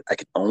created. I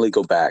can only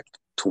go back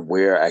to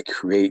where I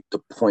create the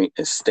point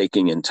and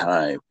staking in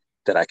time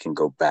that I can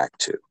go back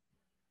to.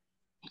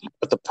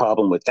 But the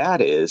problem with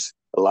that is,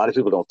 a lot of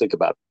people don't think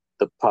about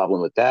the problem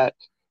with that,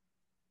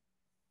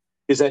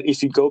 is that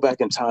if you go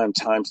back in time,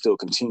 time still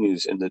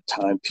continues in the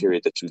time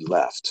period that you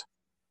left.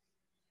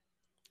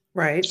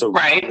 Right.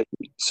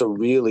 So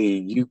really,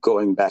 you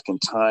going back in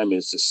time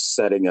is just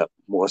setting up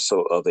more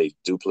so of a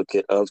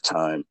duplicate of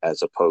time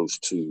as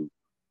opposed to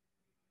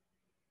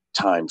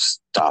time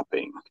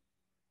stopping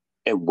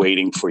and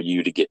waiting for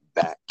you to get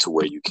back to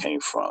where you came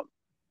from.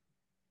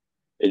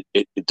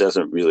 It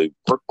doesn't really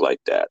work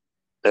like that.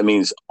 That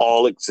means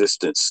all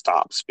existence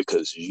stops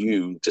because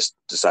you just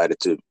decided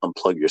to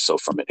unplug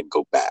yourself from it and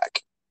go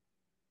back.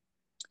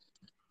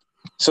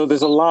 So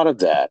there's a lot of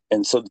that.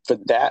 And so for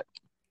that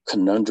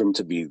conundrum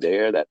to be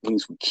there, that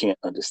means we can't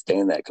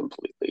understand that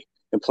completely.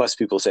 And plus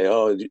people say,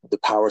 oh, the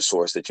power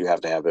source that you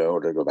have to have in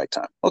order to go back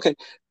time. Okay,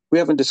 we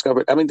haven't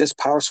discovered, I mean, there's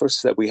power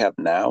sources that we have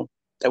now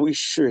that we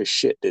sure as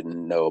shit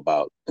didn't know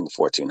about in the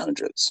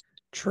 1400s.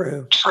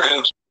 True.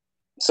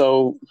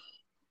 So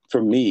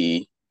for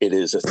me, it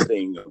is a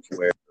thing of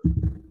where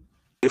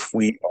if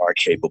we are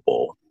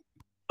capable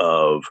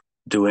of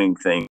doing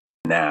things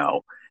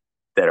now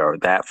that are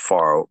that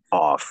far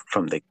off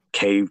from the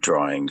cave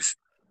drawings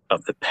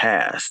of the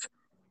past,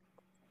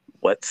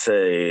 what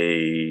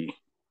says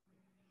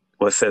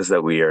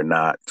that we are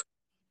not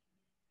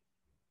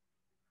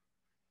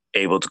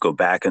able to go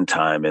back in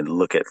time and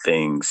look at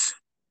things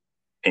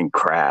in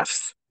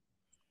crafts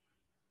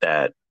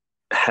that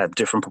have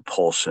different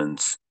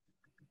propulsions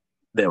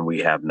than we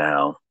have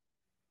now?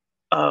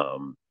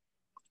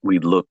 We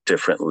look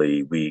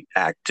differently, we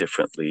act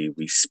differently,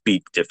 we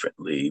speak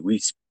differently.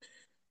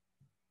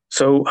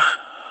 So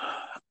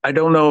I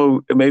don't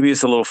know, maybe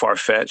it's a little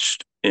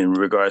far-fetched in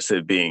regards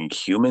to being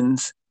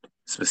humans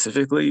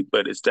specifically,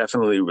 but it's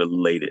definitely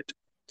related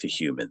to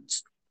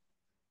humans.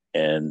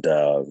 And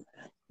the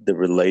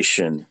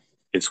relation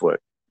is what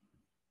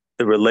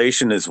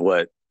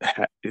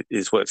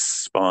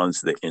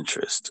spawns the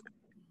interest.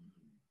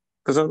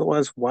 Because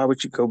otherwise, why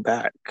would you go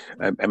back?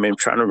 I mean, I'm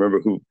trying to remember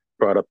who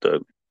brought up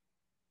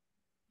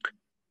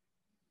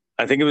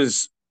I think it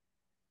was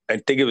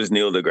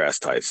Neil deGrasse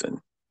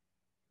Tyson.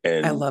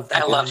 And I love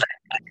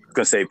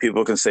that.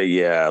 People can say,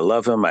 yeah, I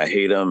love him, I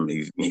hate him,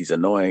 he's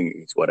annoying,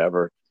 he's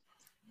whatever.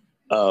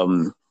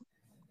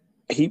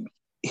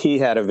 He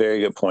had a very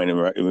good point in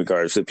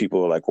regards to people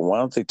who are like, well, why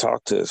don't they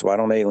talk to us? Why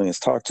don't aliens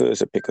talk to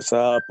us or pick us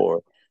up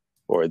or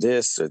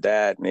this or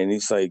that? And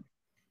he's like,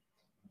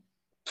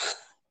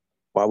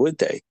 why would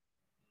they?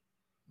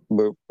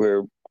 We're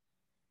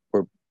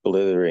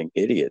blithering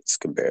idiots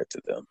compared to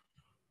them.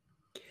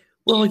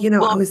 Well,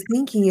 I was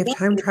thinking if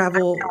time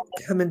travel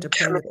come into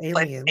play with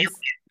aliens,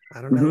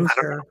 I don't know,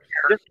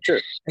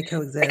 sure, they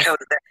coexist,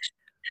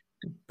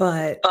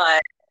 but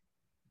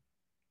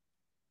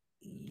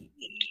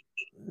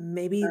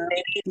maybe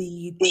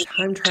the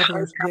time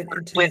travelers went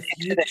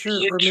into the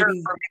future,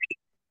 or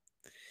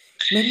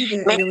maybe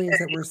the aliens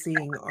that we're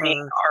seeing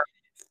are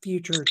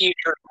future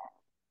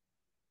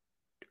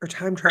or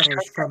time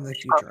travelers from the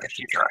future, I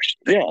should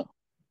say. Yeah.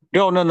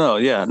 No.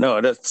 Yeah,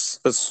 no, that's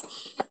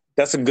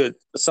a good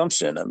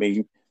assumption. I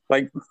mean,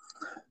 like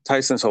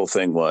Tyson's whole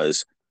thing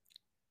was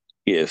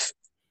if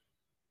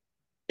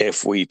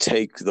we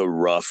take the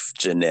rough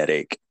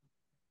genetic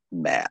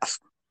math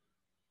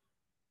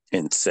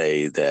and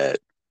say that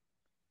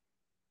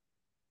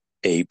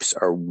apes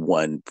are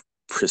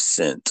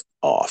 1%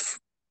 off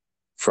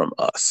from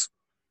us,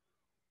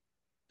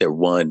 they're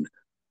one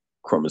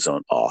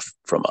chromosome off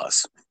from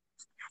us,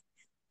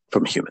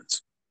 from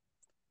humans.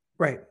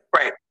 Right.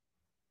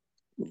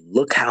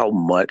 Look how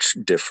much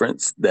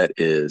difference that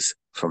is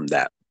from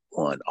that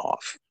one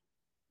off.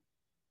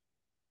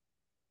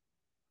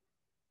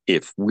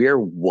 If we're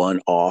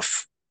one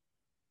off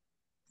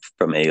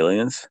from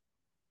aliens,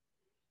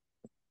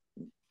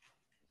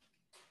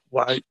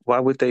 why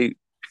would they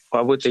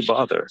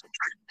bother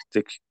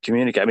to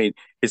communicate? I mean,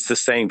 it's the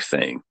same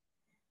thing.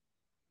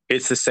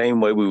 It's the same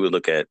way we would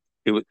look at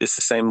it. It's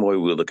the same way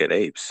we would look at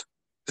apes.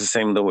 It's the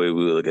same way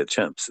we would look at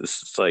chimps. It's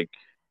just like,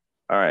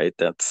 all right,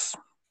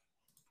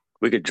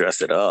 we could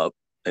dress it up.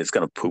 It's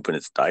gonna poop in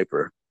its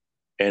diaper,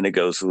 and it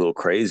goes a little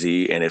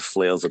crazy and it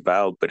flails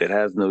about, but it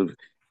has no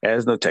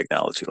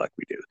technology like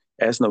we do.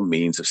 It has no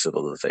means of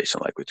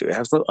civilization like we do. It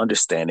has no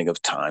understanding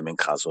of time and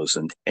cosmos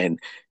and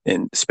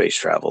space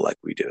travel like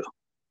we do.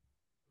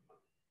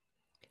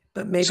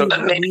 But maybe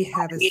what we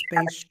have as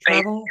space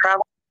travel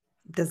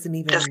doesn't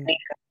even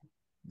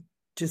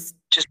just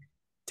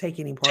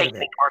take any part of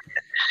it.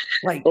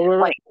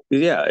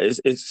 Yeah,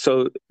 it's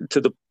so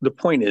to the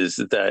point is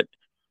that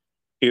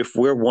if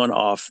we're one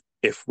off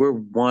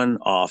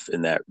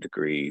in that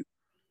degree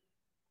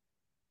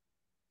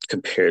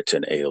compared to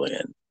an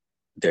alien,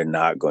 they're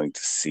not going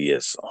to see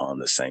us on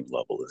the same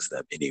level as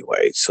them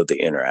anyway. So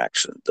the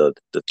interaction, the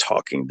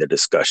talking, the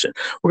discussion,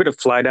 we're going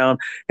to fly down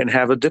and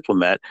have a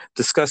diplomat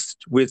discuss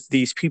with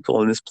these people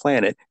on this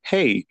planet.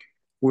 Hey,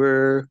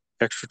 we're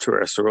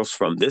extraterrestrials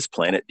from this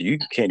planet you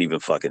can't even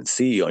fucking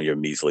see on your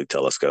measly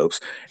telescopes.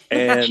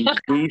 And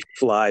we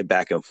fly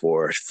back and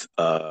forth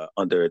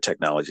under a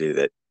technology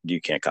that you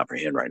can't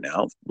comprehend right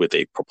now with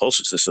a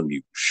propulsion system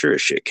you sure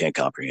as shit can't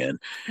comprehend.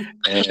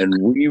 And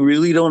we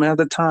really don't have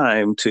the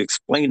time to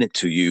explain it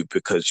to you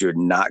because you're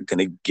not going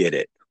to get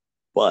it.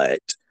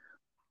 But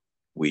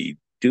we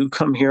do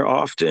come here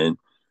often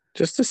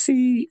just to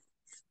see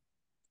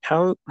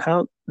how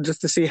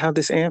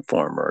this ant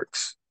farm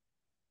works.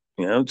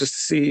 Just to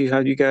see how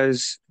you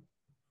guys.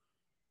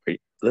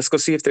 Let's go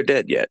see if they're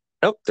dead yet.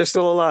 Nope, they're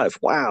still alive.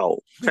 Wow,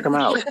 check them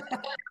out.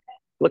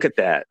 Look at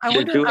that. I They're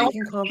wonder if doing. they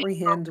can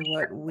comprehend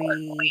what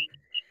we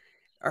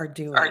are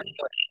doing.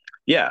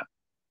 Yeah.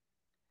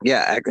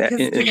 Yeah. Because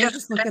do they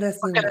just look at us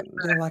and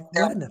they're like,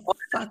 what in the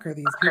fuck are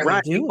these people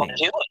Right. doing?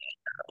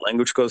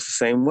 Language goes the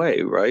same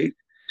way, right?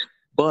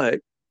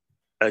 But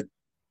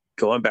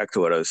going back to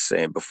what I was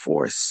saying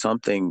before,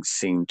 something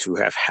seemed to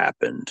have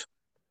happened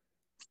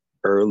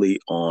early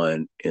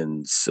on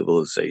in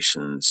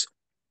civilizations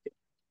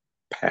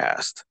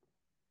past,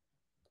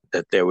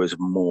 that there was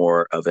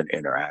more of an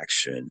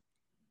interaction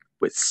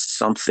with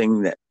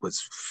something that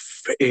was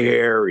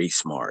very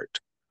smart,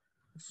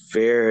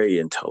 very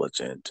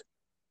intelligent,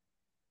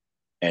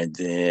 and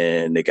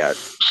then it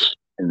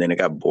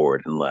got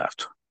bored and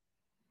left.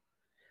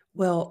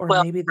 Well, or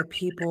maybe the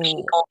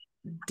people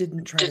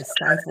didn't try to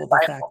stifle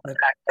the fact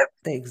that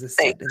they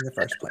existed in the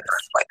first place.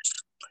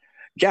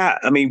 Yeah,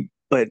 I mean,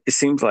 but it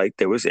seems like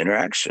there was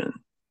interaction.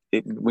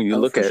 When you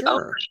look at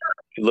sure.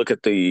 you look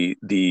at the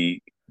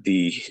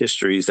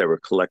histories that were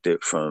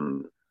collected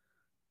from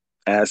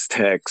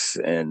Aztecs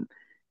and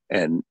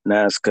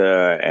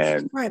Nazca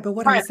and right. But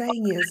what I'm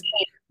saying is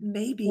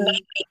maybe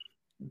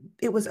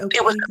it was okay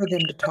for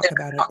them to talk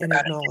about it and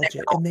acknowledge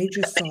it, and they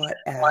just saw it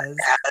as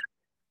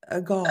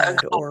a god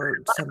or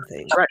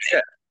something. Right.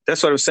 Yeah.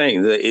 That's what I was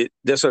saying.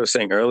 That's what I was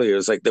saying earlier.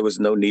 It's like there was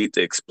no need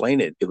to explain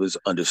it. It was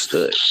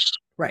understood.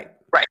 Right.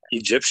 Right.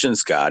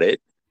 Egyptians got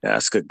it.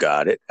 Nazca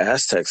got it.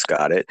 Aztecs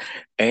got it.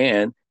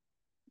 And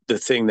the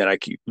thing that I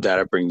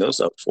bring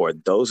those up for,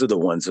 those are the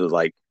ones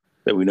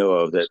that we know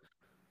of, that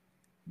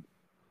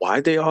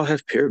why'd they all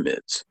have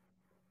pyramids?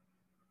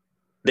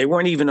 They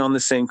weren't even on the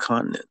same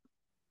continent.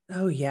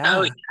 Oh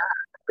yeah.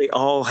 They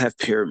all have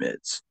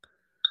pyramids.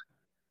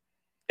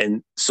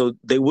 And so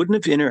they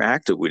wouldn't have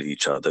interacted with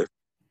each other,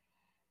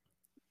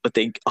 but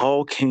they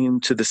all came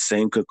to the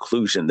same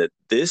conclusion that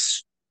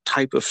this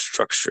type of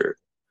structure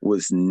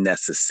was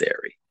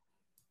necessary.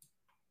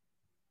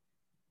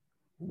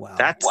 Wow.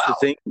 That's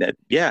the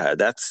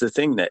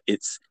thing that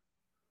it's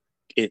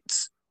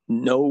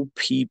no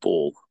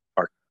people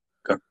are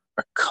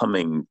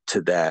coming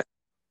to that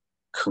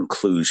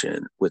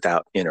conclusion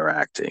without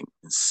interacting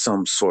in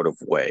some sort of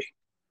way,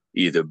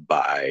 either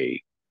by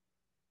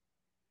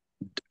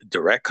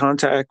direct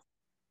contact.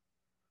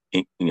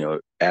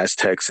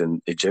 Aztecs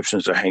and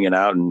Egyptians are hanging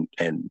out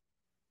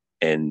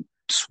and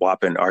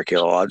swapping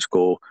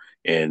archaeological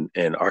and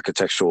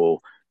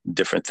architectural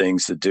different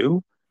things to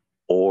do,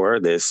 or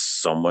there's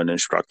someone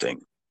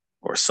instructing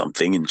or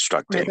something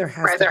instructing. Right, there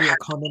has to be a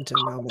common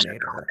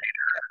denominator.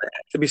 There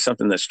has to be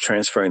something that's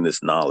transferring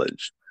this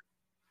knowledge.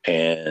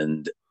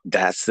 And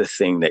that's the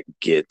thing that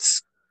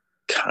gets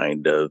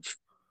kind of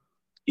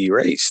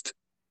erased.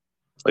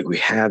 Like, we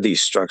have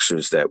these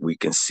structures that we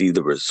can see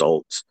the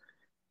results,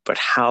 but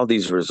how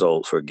these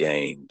results were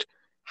gained,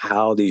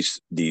 how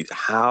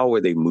how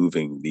are they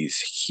moving these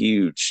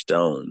huge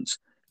stones,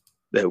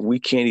 that we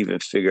can't even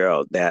figure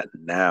out that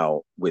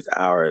now with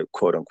our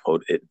quote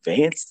unquote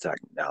advanced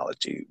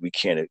technology. We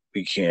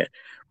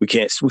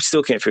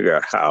still can't figure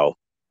out how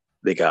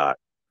they got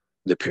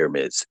the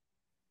pyramids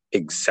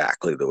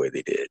exactly the way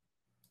they did,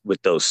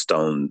 with those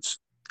stones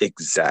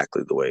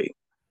exactly the way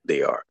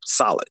they are.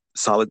 Solid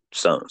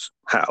stones.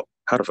 How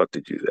the fuck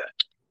did you do that?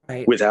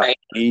 Right. Without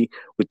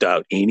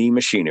any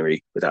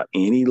machinery, without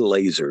any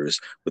lasers,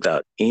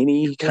 without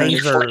any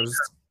kind of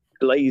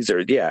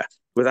laser, yeah,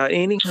 without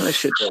any kind of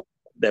shit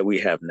that we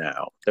have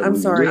now. I'm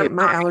sorry,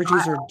 my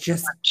allergies are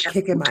just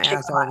kicking my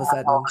ass all of a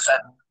sudden.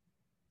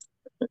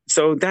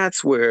 So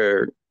that's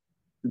where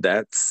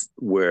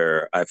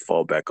I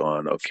fall back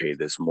on, okay,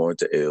 there's more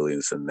to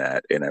aliens than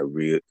that. And I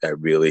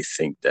really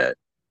think that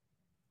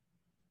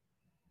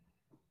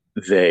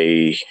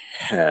they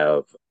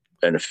have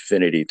an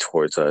affinity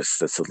towards us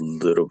that's a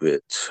little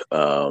bit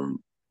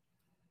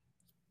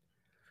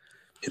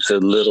it's a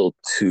little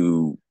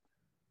too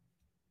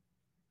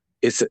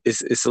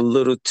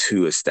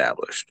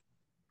established.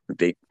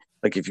 Like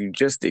if you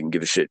just didn't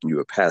give a shit and you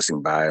were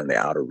passing by on the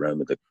outer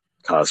rim of the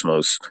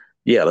cosmos,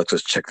 yeah, let's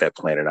just check that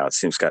planet out.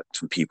 Seems got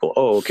some people.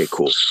 Oh, okay,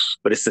 cool.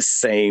 But it's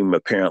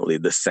apparently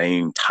the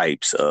same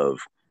types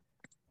of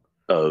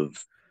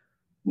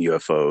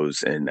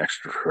UFOs and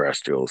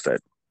extraterrestrials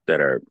that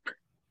are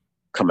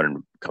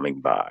coming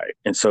by.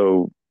 And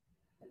so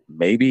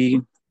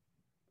maybe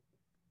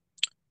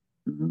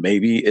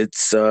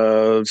it's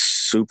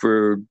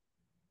super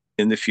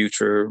in the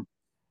future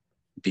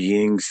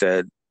beings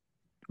that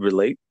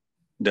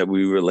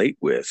we relate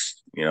with.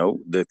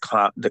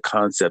 The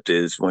concept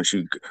is once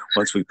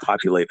we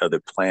populate other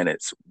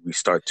planets, we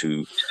start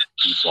to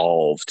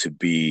evolve to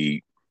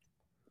be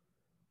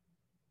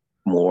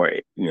more,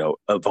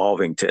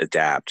 evolving to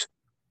adapt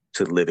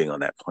to living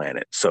on that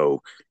planet.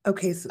 So so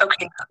check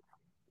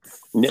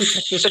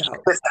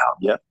this out.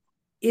 Yeah.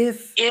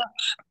 If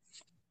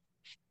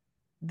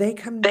they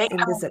come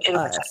and visit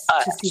us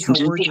to see how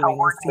we're doing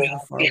and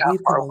see how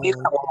far we've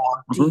come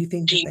along, do you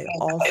think that they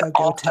also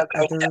go to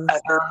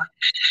other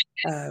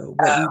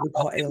what we would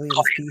call alien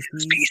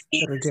species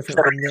that are different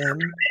from them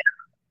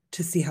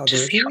to see how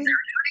they're doing?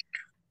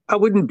 I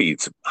wouldn't be.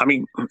 I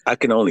mean, I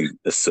can only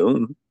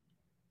assume.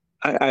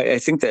 I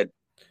think that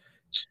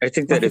Like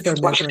if they're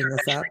measuring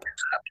us up.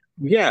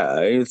 Yeah,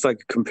 it's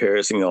like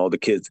comparing all the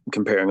kids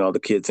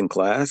in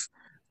class.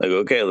 Like,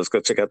 okay, let's go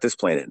check out this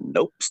planet.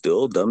 Nope,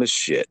 still dumb as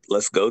shit.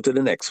 Let's go to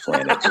the next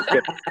planet.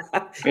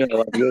 You know,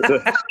 like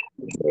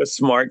the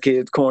smart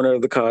kids corner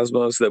of the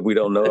cosmos that we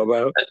don't know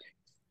about.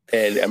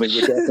 And I mean,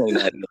 we're definitely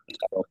not.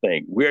 I don't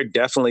think we're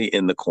definitely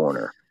in the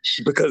corner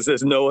because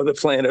there's no other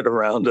planet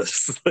around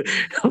us.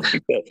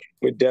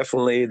 We're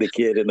definitely the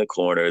kid in the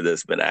corner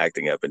that's been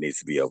acting up and needs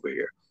to be over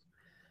here.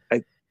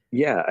 I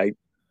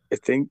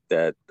think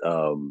that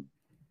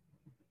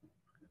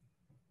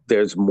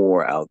there's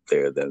more out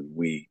there than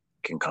we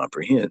can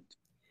comprehend.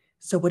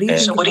 So what do you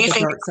think about the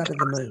dark side of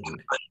the moon?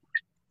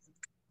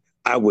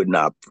 I wouldn't.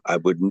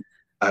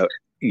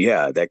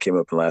 Yeah, that came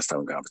up in last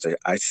time conversation.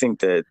 I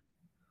think that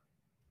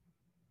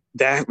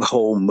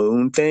whole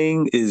moon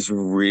thing is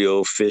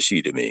real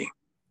fishy to me.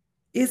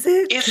 Is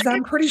it? Because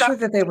I'm pretty sure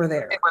that they were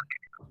there.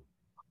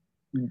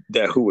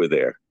 That who were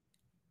there?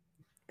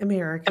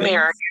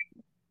 Americans.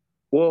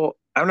 Well,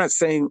 I'm not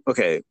saying,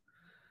 okay,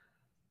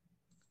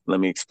 let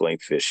me explain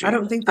fishy. I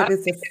don't think that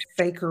it's a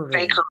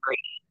fakery.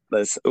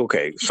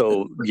 Okay,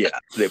 so yeah,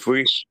 if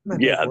we,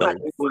 yeah, the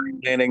whole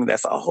landing,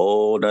 that's a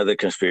whole other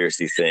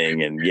conspiracy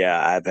thing. And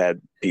yeah, I've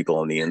had people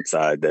on the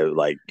inside that were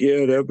like,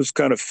 yeah, that was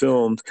kind of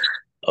filmed.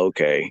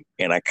 Okay.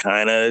 And I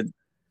kind of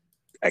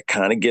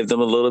give them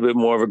a little bit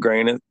more of a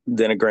grain of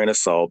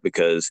salt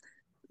because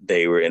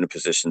they were in a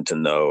position to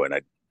know, and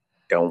I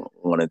don't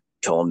want to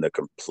tell them they're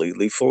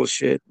completely full of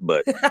shit,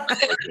 but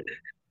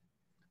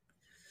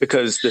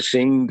because the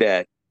thing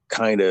that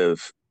kind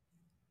of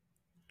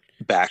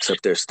backs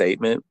up their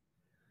statement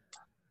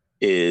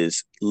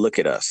is look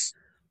at us.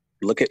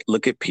 Look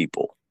at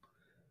people.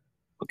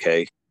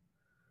 Okay.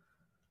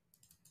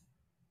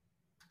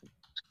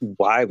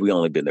 Why have we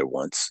only been there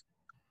once?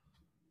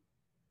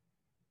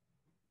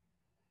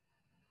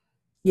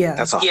 Yeah.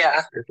 That's a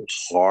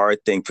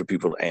hard thing for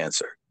people to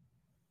answer.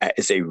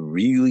 It's a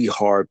really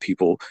hard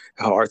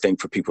thing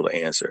for people to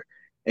answer.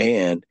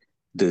 And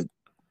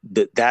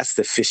that's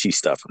the fishy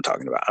stuff I'm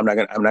talking about. I'm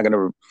not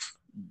gonna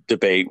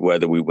debate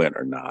whether we went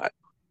or not.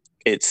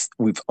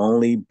 We've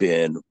only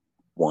been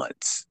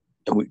once,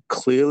 and we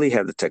clearly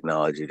have the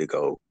technology to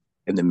go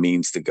and the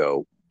means to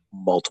go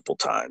multiple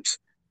times,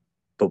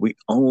 but we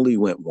only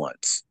went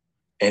once,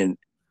 and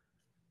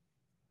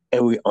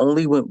we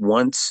only went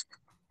once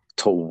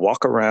to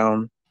walk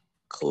around,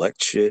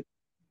 collect shit,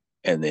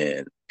 and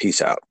then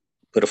peace out.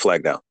 Put a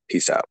flag down.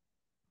 Peace out.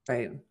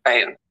 Right.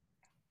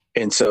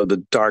 And so the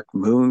dark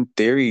moon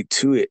theory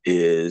to it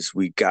is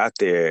we got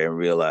there and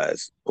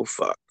realized, oh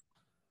fuck,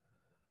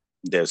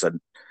 there's a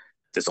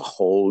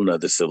whole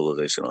nother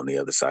civilization on the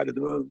other side of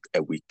the moon,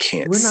 and we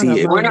can't see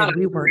it. We weren't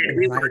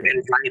invited.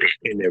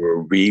 And they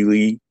were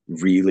really,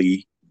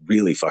 really,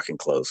 really fucking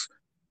close,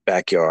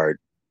 backyard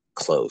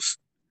close,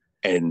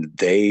 and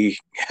they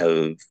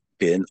have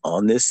been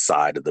on this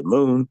side of the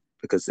moon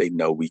because they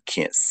know we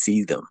can't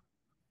see them,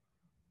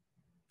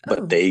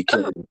 but they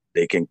can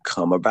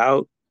come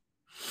out,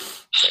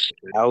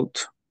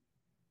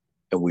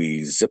 and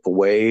we zip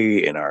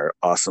away in our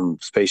awesome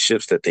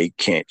spaceships that they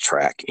can't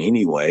track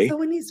anyway. So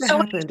what needs to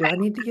happen? Do I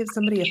need to give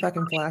somebody a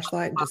fucking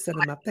flashlight and just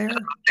send them up there?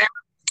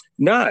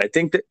 No, I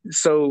think that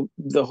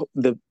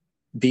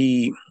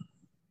the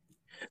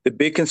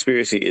big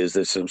conspiracy is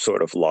there's some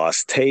sort of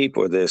lost tape,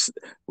 or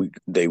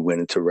they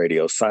went into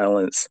radio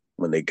silence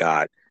when they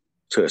got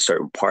to a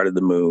certain part of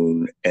the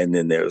moon, and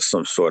then there was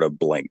some sort of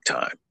blank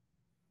time.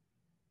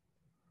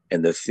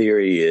 And the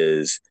theory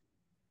is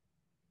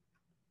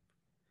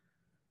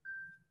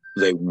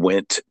they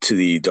went to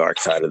the dark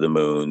side of the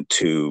moon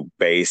to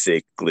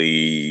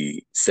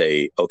basically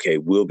say, okay,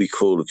 we'll be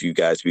cool if you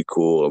guys be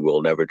cool, and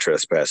we'll never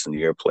trespass into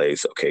your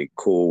place. Okay,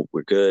 cool.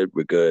 We're good.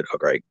 All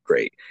right,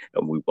 great.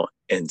 And we want,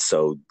 and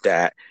so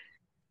that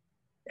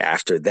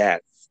after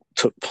that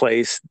took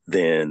place,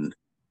 then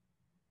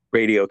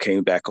radio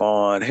came back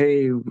on.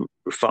 Hey,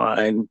 we're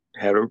fine.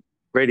 Had a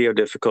radio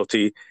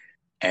difficulty,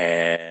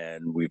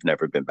 and we've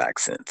never been back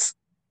since.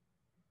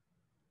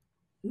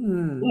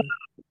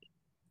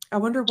 I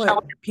wonder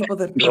what people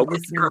that are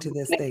listening to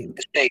this think.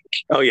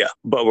 Oh yeah,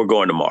 but we're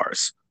going to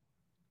Mars.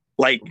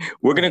 Like,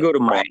 we're going to go to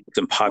Mars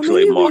and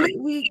populate Mars.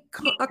 We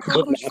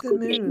accomplished the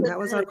moon. That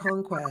was our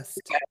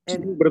conquest.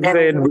 And but now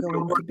we're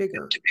going to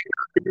bigger.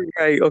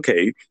 Right,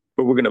 okay.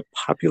 But we're going to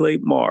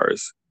populate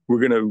Mars. We're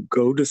going to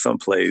go to some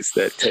place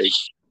that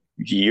takes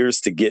years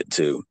to get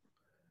to,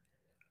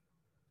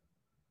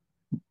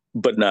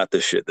 but not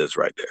the shit that's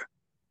right there.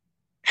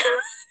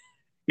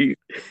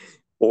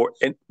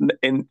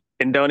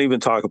 And don't even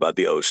talk about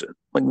the ocean.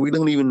 Like, we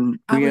don't even.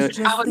 I was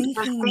just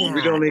thinking that.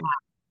 We don't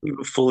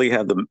even fully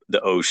have the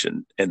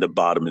ocean and the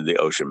bottom of the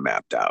ocean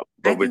mapped out.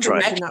 But we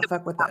should not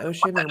fuck with the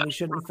ocean, and we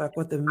shouldn't fuck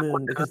with the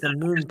moon because the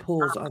moon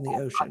pulls on the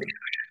ocean.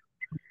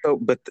 So,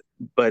 but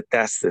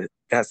that's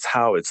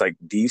how it's like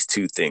these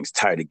two things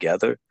tie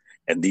together,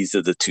 and these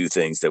are the two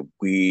things that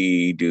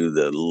we do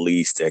the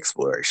least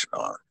exploration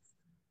on.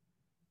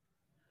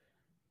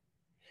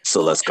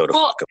 So let's go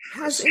to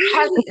Has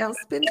anybody else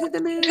been to the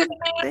moon?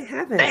 They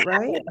haven't,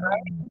 right?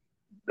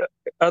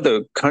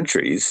 Other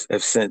countries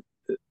have sent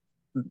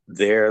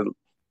their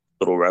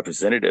little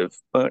representative.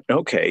 But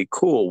okay,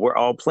 cool. We're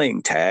all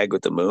playing tag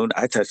with the moon.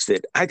 I touched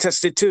it. I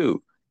touched it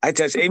too.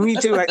 Hey, me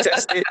too. I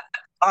touched it.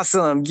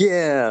 Awesome.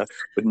 Yeah.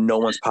 But no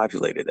one's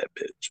populated that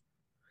bitch.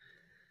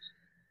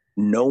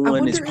 No one I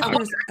wonder is. if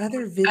there's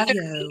other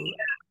video.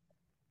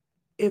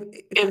 If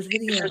there's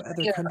video of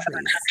other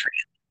countries.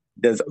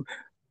 There's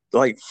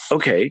like,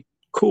 okay,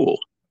 cool.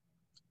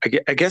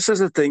 I guess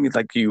there's a thing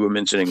like you were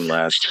mentioning the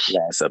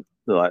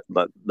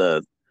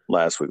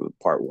last week with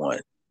part one.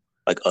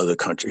 Like other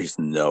countries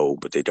know,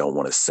 but they don't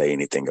want to say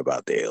anything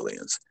about the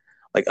aliens.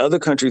 Like other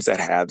countries that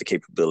have the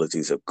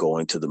capabilities of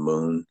going to the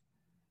moon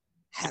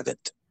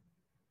haven't.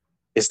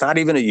 It's not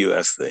even a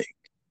US thing.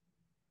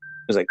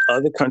 There's like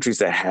other countries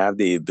that have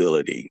the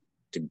ability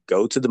to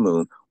go to the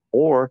moon,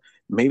 or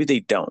maybe they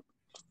don't.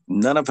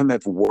 None of them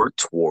have worked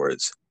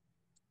towards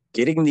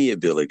getting the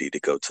ability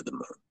to go to the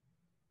moon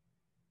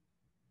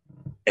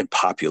and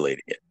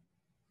populating it.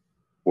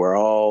 We're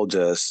all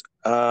just,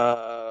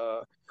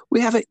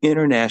 we have an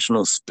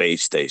international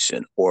space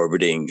station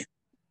orbiting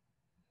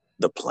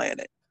the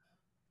planet,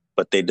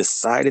 but they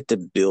decided to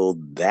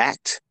build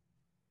that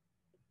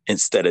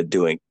instead of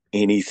doing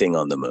anything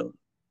on the moon.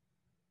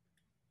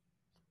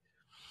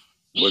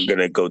 We're going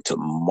to go to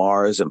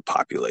Mars and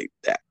populate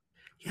that.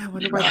 Yeah, I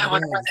wonder why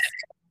that is.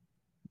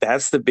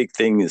 That's the big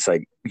thing is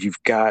like,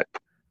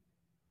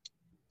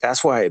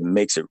 that's why it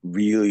makes it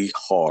really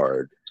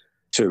hard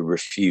to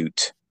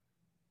refute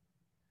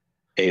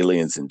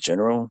aliens in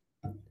general,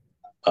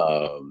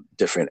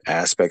 different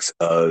aspects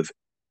of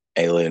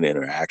alien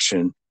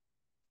interaction.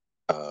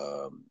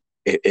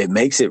 It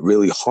makes it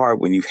really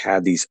hard when you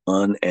have these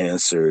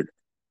unanswered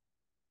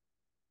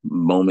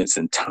moments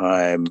in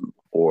time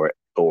or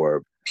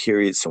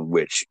periods in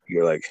which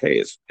you're like,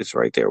 hey, it's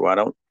right there. Why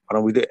don't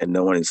we do it? And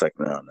no one is like,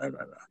 no,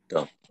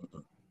 don't.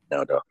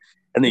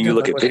 And then you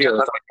look at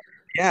video.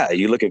 Yeah,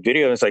 you look at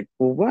video and it's like,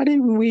 well, why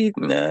didn't we?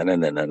 No,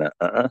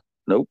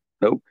 nope.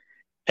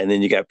 And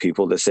then you got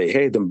people that say,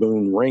 hey, the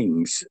moon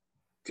rings,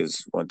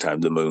 because one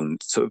time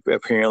so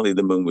apparently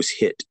the moon was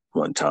hit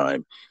one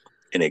time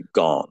and it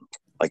gone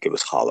like it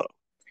was hollow.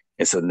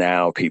 And so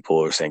now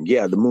people are saying,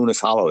 yeah, the moon is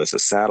hollow. It's a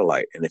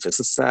satellite. And if it's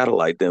a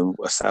satellite, then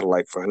a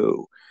satellite for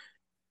who?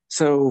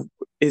 So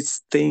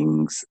it's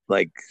things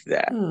like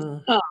that.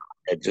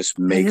 It just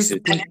makes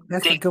it.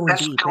 That's going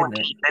deep, isn't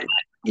it?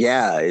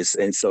 Yeah.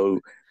 And so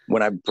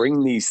when I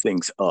bring these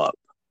things up,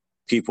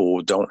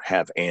 people don't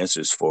have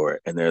answers for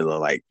it. And they're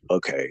like,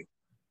 okay,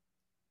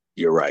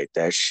 you're right.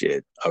 That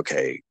shit.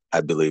 Okay.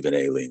 I believe in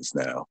aliens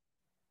now.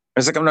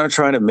 It's like, I'm not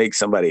trying to make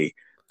somebody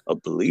a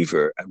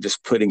believer. I'm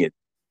just putting it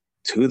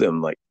to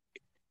them. Like,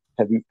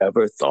 have you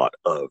ever thought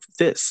of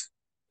this?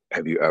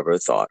 Have you ever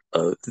thought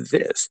of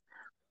this?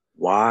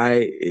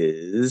 Why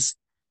was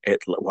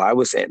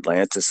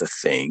Atlantis a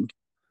thing?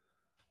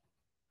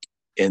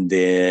 And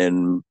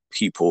then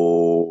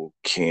people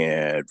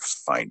can't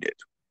find it.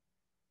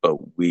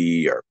 But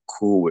we are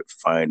cool with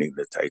finding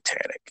the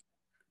Titanic.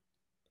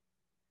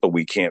 But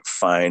we can't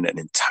find an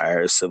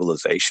entire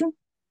civilization?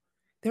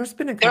 There's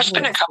been a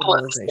couple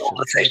of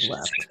civilizations that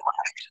left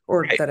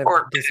or that have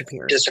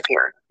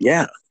disappeared.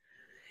 Yeah.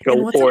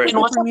 And what's up with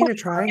the Bermuda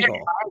Triangle?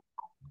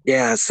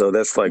 Yeah, so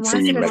that's like why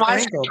is it a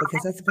triangle?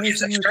 Because that's very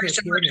similar to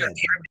a pyramid.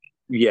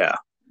 Yeah.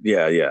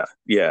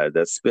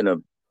 That's been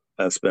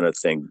a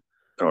thing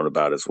thrown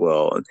about as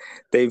well. And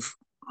they've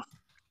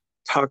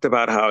talked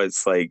about how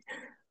it's like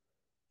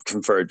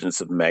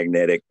convergence of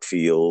magnetic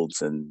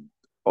fields and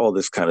all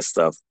this kind of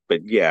stuff.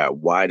 But yeah,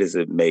 why does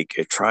it make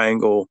a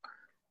triangle?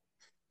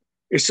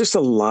 It's just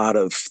a lot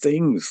of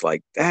things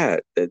like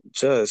that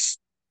just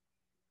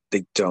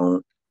they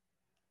don't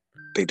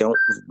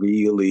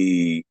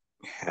really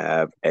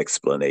have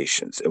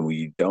explanations. And when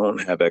you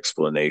don't have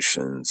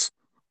explanations,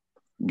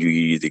 you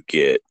either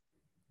get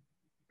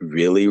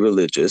really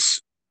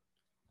religious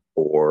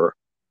or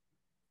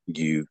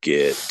you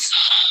get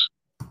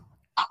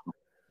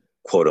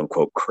quote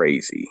unquote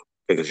crazy,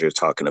 because you're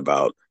talking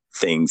about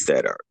things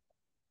that are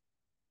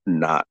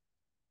not,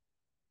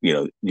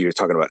 you're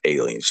talking about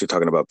aliens, you're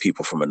talking about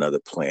people from another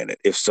planet.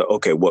 If so,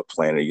 okay, what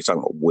planet are you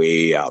talking about?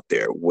 Way out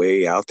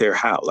there?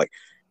 How?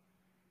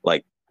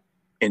 Like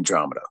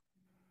Andromeda.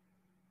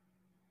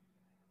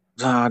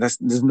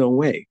 There's no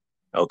way.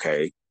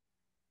 Okay.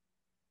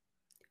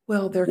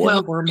 Well, there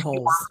could be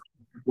wormholes.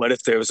 What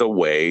if there's a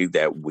way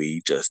that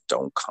we just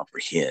don't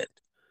comprehend?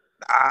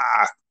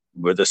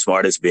 We're the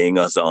smartest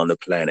beings on the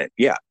planet.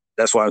 Yeah,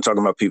 that's why I'm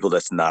talking about people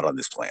that's not on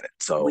this planet.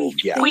 So we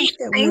think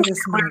that we're the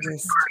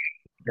smartest.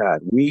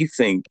 God, we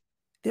think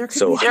there could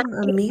be some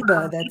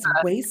amoeba that's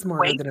way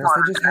smarter than us.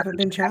 They just haven't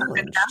been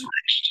challenged.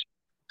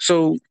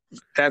 So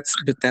that's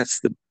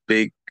the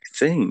big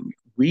thing.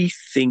 We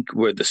think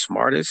we're the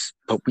smartest,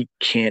 but we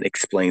can't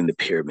explain the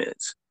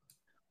pyramids.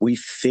 We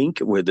think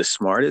we're the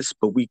smartest,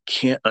 but we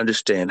can't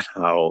understand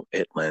how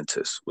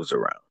Atlantis was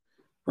around.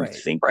 We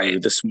think we're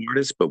the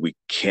smartest, but we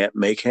can't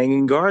make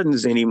hanging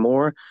gardens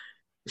anymore.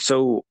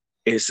 So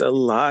it's a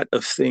lot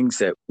of things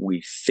that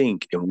we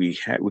think and we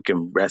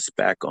can rest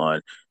back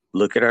on.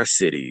 Look at our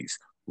cities,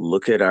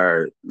 look at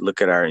our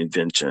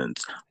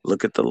inventions,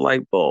 look at the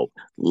light bulb,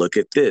 look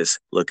at this,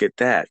 look at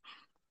that.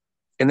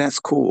 And that's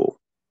cool.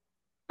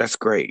 That's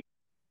great.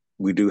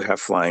 We do have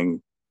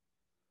flying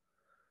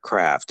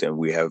craft and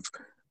we have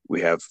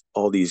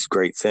all these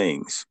great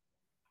things.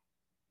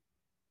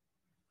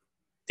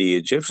 The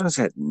Egyptians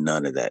had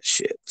none of that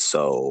shit.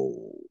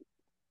 So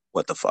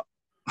what the fuck?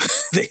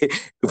 they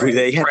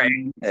they Right.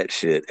 had that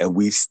shit and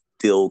we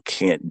still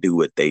can't do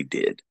what they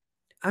did.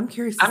 I'm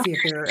curious to see if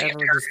they're ever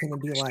just going to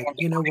be like,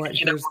 you know what,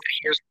 here's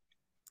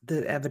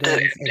the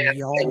evidence, and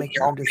y'all make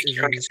your own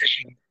decision.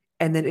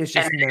 And then it's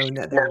just known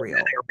that they're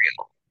real.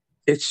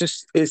 It's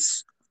just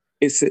it's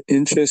an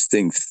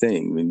interesting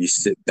thing when you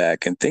sit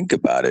back and think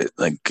about it.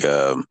 Like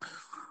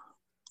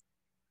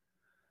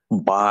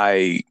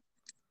why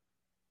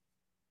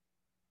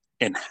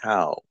and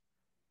how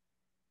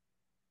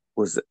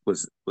was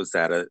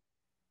that a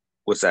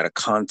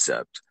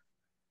concept?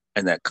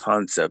 And that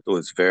concept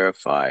was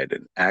verified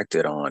and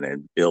acted on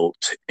and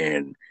built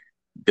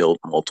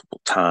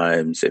multiple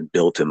times and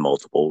built in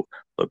multiple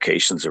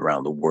locations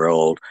around the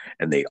world,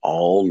 and they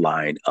all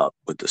line up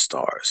with the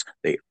stars.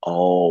 They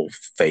all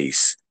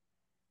face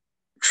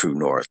true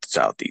north,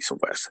 south, east, and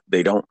west.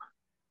 They're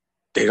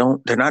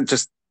not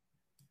just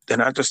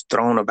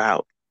thrown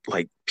about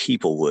like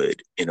people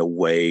would in a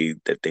way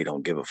that they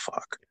don't give a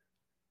fuck.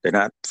 They're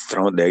not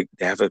thrown, they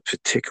have a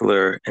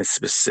particular and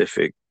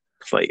specific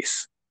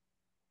place.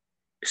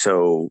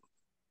 So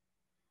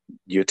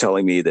you're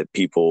telling me that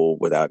people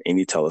without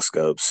any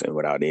telescopes and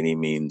without any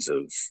means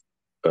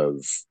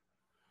of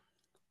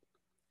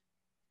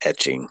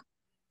etching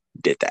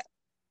did that.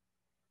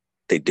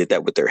 They did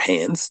that with their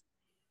hands.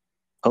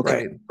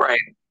 Okay. Right.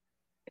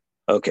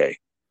 Okay.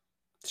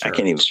 Sure. I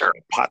can't even put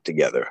a pot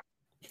together.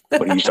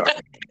 What are you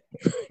talking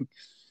about?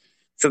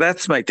 So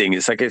that's my thing.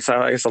 It's like it's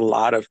a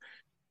lot of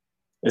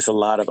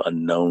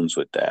unknowns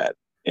with that.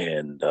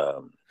 And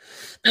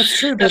That's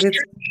true, but it's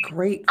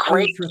great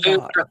food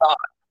for thought.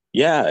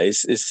 yeah, I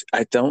just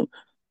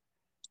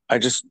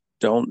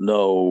don't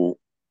know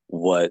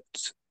what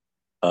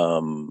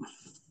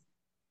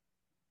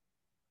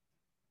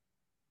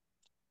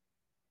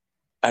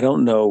I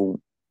don't know.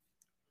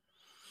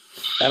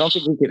 I don't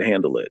think we can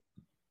handle it.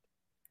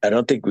 I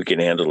don't think we can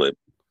handle it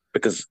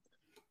because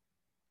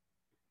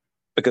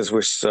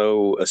we're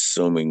so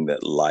assuming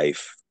that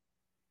life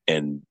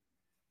and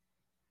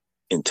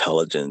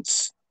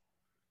intelligence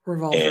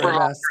Revolve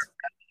around us.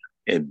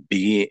 and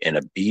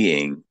a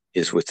being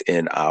is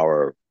within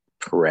our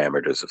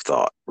parameters of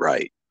thought.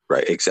 Right.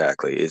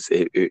 Exactly.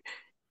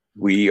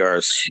 We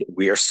are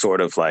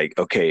sort of like,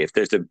 okay, if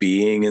there's a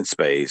being in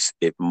space,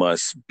 it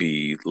must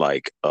be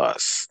like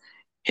us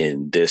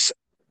in this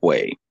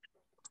way.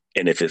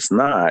 And if it's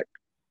not,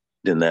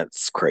 then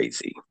that's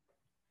crazy.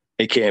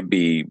 It can't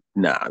be,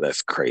 nah,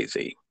 that's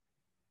crazy.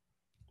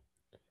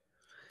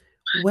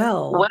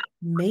 Well,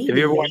 maybe. Have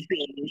you ever watched,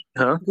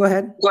 huh? Go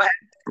ahead.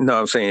 No,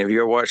 I'm saying, have you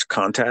ever watched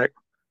Contact?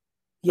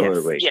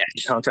 Yes.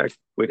 Contact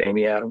with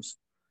Amy Adams.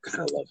 God,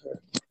 I love her.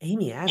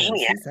 Amy Adams.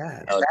 Who's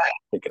that? I'm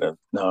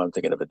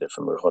thinking of a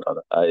different movie. Hold on.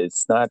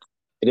 It's not.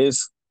 It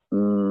is.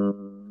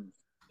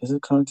 Is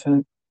it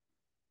Contact?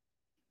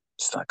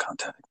 It's not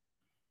Contact.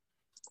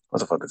 What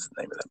the fuck is the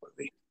name of that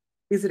movie?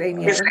 Is it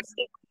Amy Adams?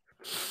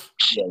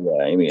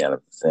 Yeah. Amy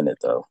Adams is in it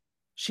though.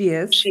 She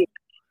is.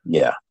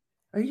 Yeah.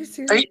 Are you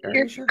serious? Are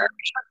you sure?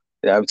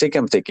 I'm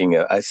thinking.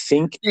 I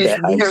think there's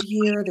Leap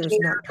Year. There's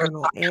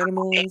Nocturnal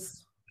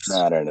Animals.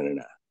 No.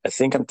 I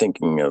think I'm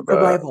thinking of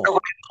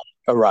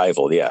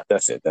Arrival. Yeah,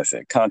 that's it.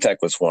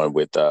 Contact was one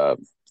with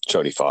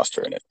Jodie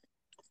Foster in it.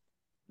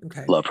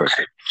 Okay. Love her.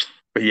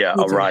 But yeah,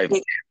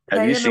 Arrival.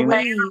 Have you seen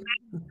that?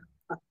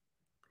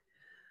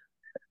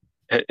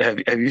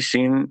 Have you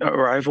seen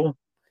Arrival?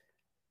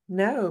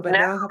 No, but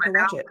now I'll have to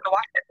watch it.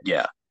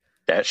 Yeah.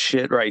 That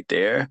shit right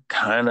there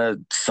kind of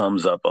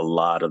sums up a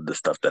lot of the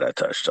stuff that I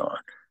touched on.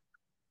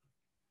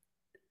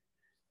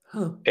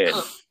 Huh.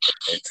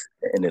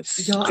 And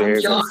it's y'all, I'm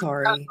so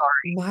sorry. I'm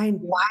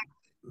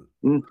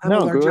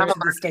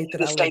allergic to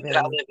the state that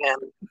I live in.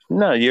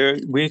 No,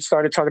 we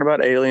started talking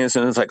about aliens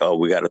and it's like, oh,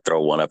 we got to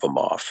throw one of them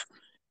off.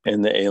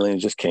 And the alien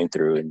just came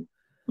through and,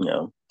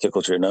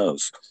 tickled your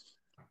nose.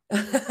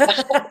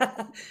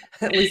 At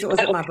least it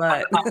wasn't my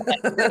butt.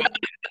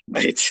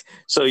 Right.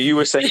 So you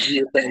were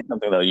saying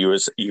something though. You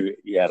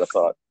had a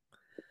thought.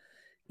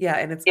 Yeah,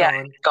 and it's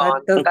gone.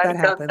 That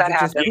happens. It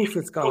just poof,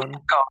 it's gone.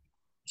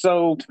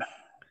 So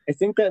I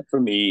think that for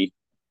me,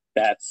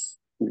 that's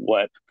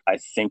what I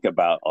think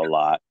about a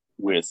lot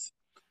with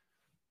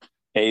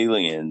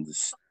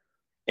aliens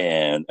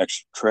and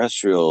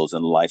extraterrestrials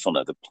and life on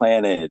other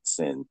planets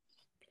and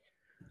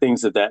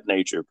things of that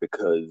nature,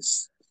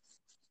 because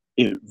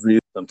it really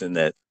is something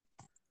that's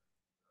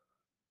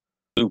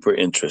super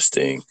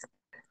interesting.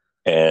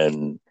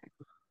 And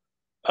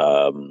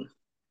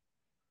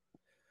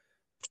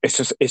it's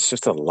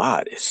just a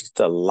lot. It's just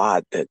a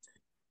lot that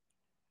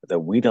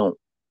we don't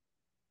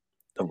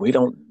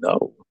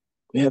know.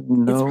 We have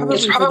no.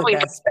 It's probably for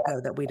the best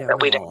though that we don't know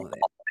all of it.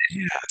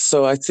 Yeah.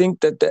 So I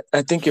think that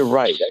I think you're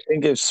right. I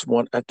think it's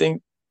one. I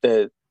think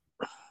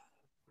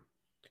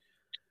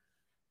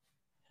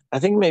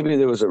maybe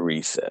there was a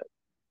reset.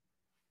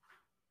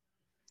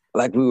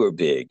 Like we were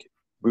big,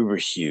 we were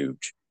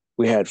huge,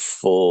 we had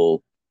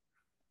full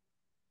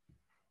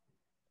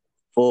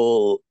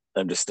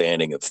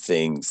understanding of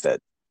things that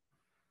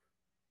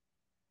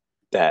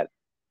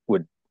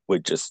would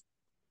just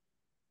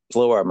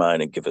blow our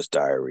mind and give us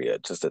diarrhea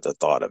just at the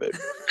thought of it.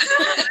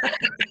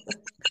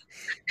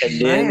 And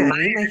then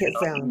Man, you make it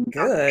sound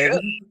good.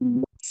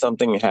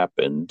 something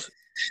happened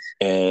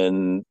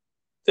and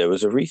there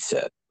was a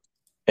reset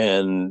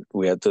and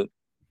we had to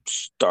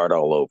start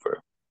all over.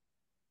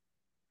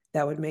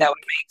 That would make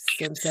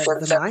sense of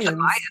the Mayans.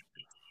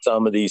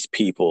 Some of these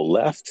people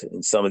left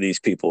and some of these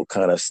people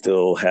kind of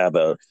still have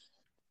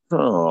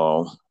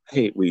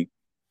hey,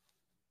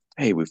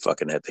 we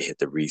fucking had to hit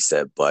the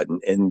reset button.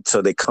 And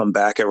so they come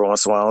back every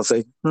once in a while and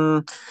say,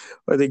 are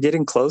they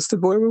getting close to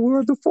where we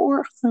were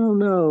before? I don't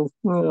know.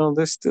 Well,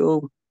 they're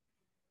still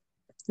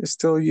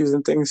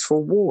using things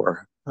for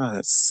war. Oh,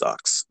 that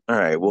sucks. All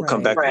right, we'll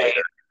come back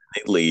later.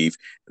 They leave,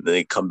 and then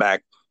they come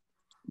back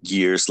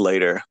years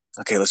later.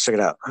 Okay, let's check it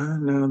out. Oh,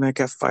 no, they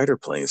got fighter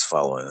planes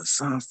following us.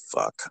 Oh,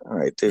 fuck. All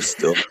right, they're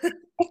still...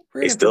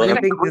 We're going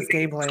to rethink this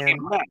game plan.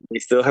 They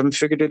still haven't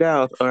figured it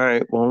out. All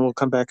right, well, we'll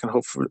come back and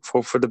hope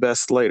for the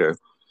best later.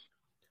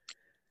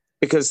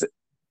 Because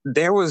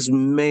there was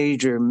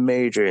major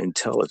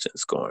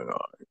intelligence going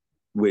on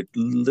with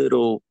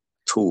little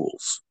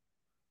tools.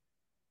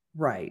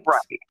 Right.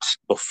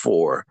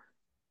 Before.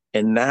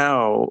 And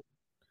now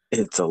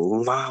it's a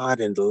lot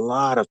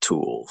of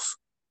tools.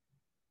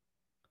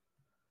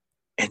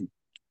 And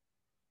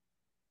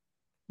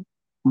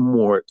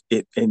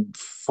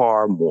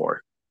far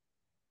more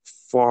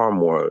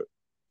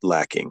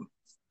lacking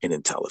in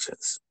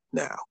intelligence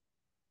now.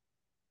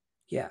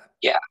 Yeah.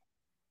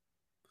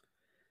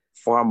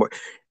 Far more.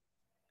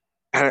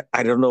 I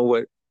don't know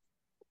what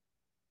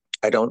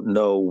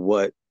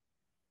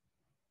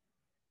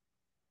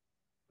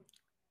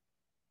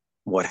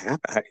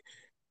happened.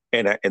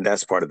 And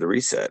that's part of the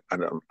reset. I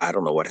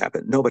don't know what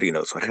happened. Nobody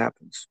knows what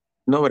happens.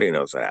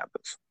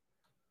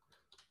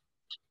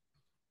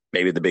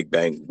 Maybe the Big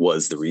Bang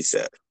was the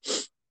reset.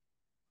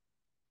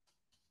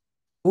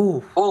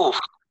 Ooh.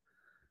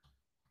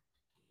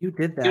 You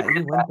did that.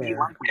 You went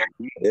there.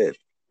 You did.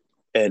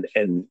 And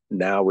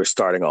now we're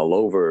starting all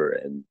over.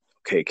 And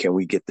okay, can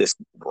we get this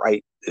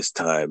right this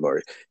time?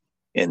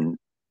 And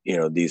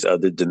these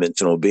other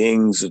dimensional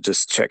beings are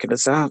just checking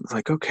us out.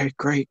 Like, okay,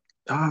 great.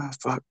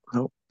 Fuck,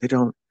 no, they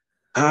don't.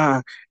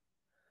 I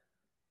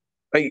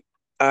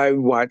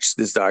watched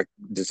this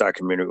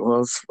documentary.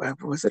 Well,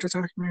 was it a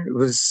documentary? It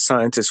was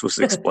scientist was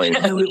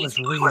explaining. No, it was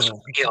real.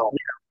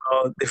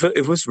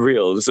 It was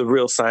real. It was a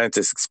real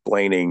scientist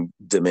explaining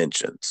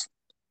dimensions.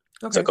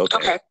 Okay. It's like,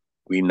 okay,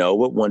 we know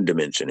what one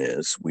dimension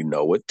is. We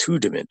know what two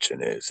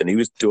dimension is. And he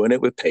was doing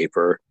it with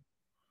paper.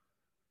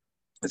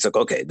 It's like,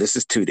 okay, this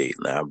is 2D.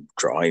 Now I'm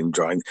drawing.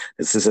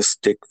 This is a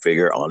stick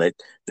figure on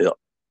it.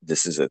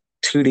 This is a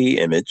 2D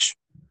image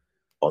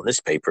on this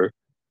paper.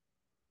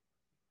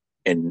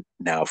 And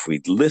now if we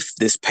lift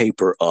this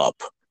paper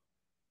up,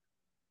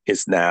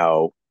 it's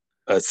now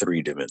a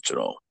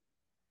 3-dimensional.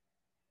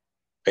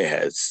 It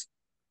has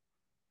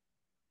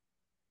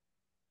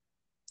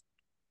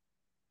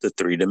the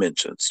 3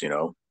 dimensions,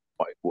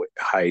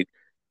 height,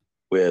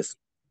 width,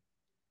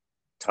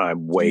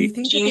 time, weight.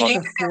 Do you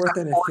think there's a fourth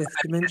and a fifth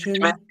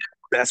dimension?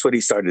 That's what he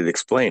started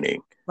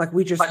explaining. Like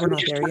we're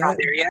not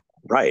there yet?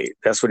 Right.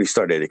 That's what he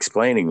started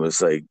explaining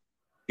was like,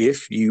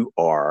 if you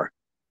are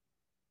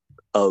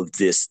of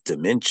this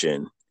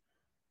dimension,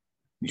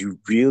 you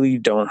really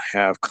don't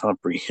have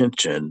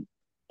comprehension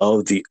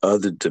of the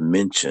other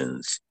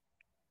dimensions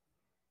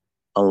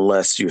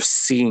unless you're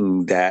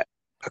seeing that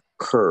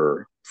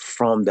occur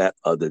from that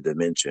other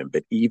dimension.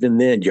 But even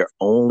then, you're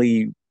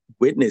only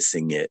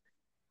witnessing it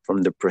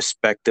from the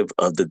perspective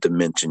of the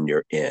dimension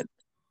you're in.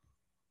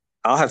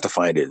 I'll have to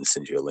find it and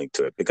send you a link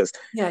to it because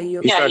maybe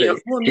you can post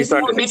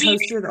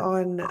it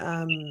on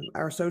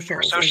our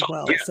socials as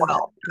well, so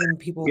that when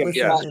people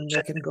listen, then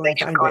they can go and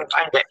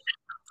find it.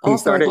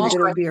 Also, I think that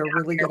it would be a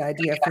really good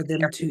idea for them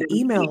to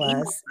email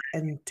us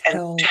and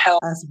tell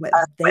us what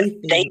they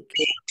think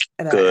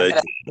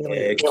about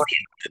good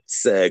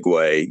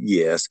segue.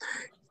 Yes,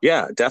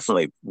 yeah,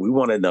 definitely. We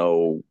want to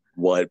know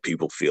what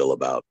people feel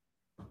about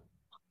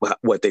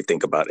what they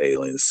think about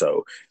aliens.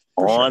 So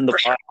on the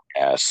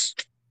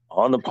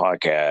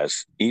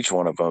podcast, each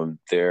one of them,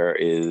 there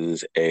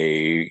is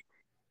a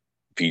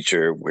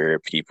feature where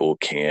people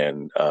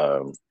can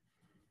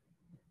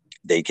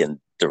they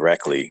can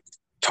directly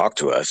talk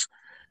to us.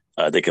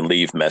 They can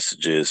leave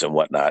messages and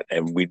whatnot,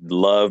 and we'd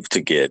love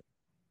to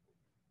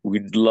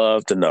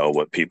know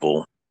what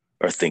people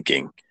are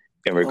thinking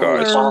in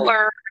regards.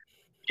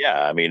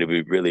 Yeah, I mean, it'd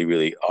be really,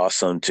 really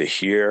awesome to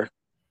hear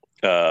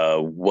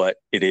what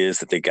it is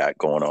that they got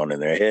going on in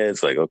their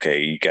heads. Like,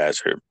 okay, you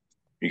guys are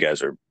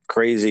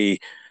crazy.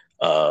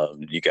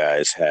 You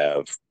guys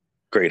have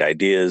great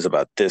ideas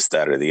about this,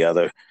 that, or the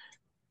other,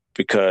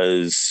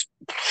 because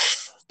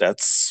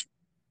that's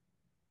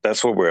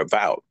what we're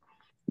about.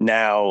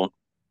 Now,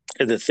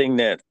 the thing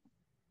that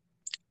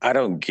I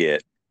don't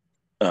get,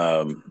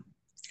 and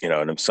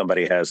if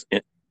somebody has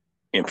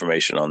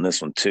information on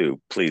this one too,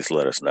 please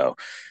let us know.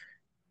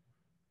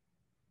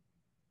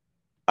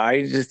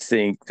 I just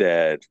think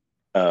that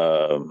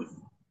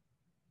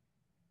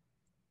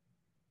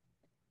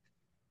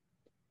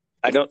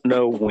I don't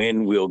know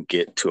when we'll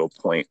get to a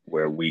point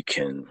where we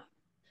can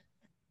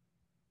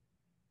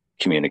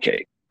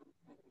communicate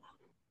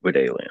with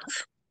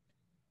aliens.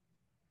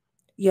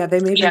 Yeah, they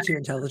may be too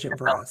intelligent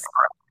for us.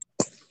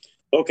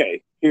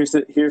 Okay, here's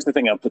the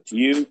thing I'll put to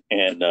you,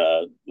 and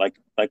like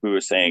we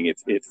were saying,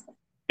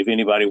 if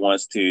anybody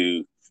wants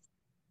to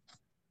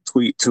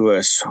tweet to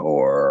us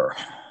or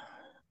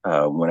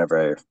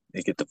whenever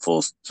they get the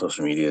full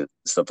social media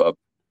stuff up,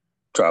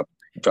 drop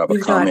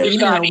We've a comment.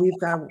 Got email, we've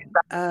got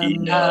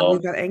email.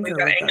 we've got Anchor, we've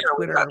got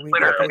Twitter, we've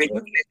got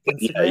Facebook,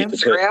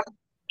 Instagram. Yeah,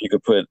 you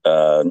could put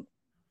well,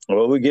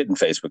 we're getting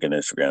Facebook and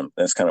Instagram.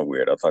 That's kind of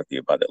weird. I'll talk to you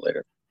about it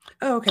later.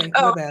 Oh, okay,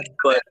 my bad.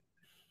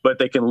 But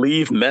they can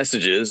leave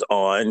messages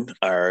on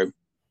our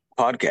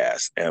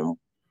podcast, and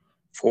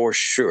for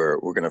sure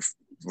we're gonna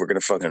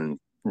fucking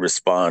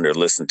respond or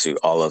listen to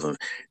all of them.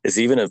 There's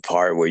even a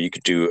part where you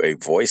could do a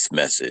voice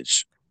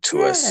message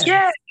to us.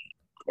 Yeah.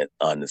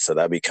 So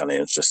that'd be kind of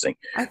interesting.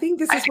 I think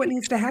this is what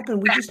needs to happen.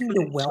 We just need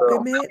to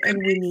welcome it, and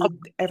we need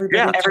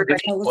everybody to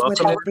tell us what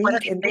they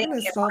think, and we're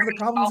going to solve the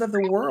problems of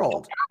the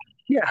world.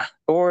 Yeah,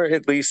 or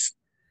at least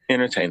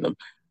entertain them.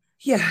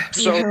 Yeah,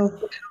 so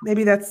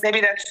maybe that's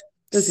the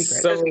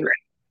secret. So,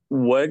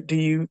 what do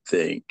you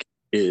think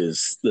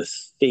is the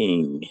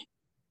thing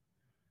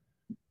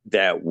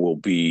that will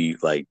be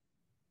like,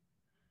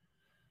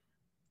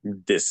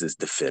 this is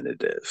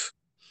definitive?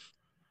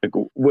 Like,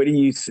 what do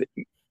you think?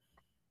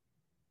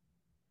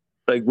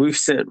 Like, we've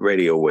sent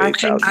radio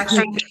waves out. I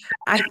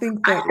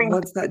think that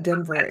once that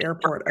Denver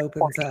airport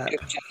opens up,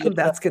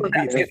 that's going to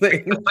be the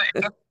thing.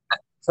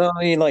 So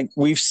I mean, like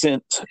we've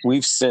sent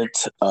waves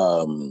out.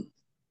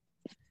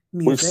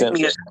 We've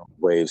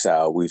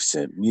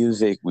sent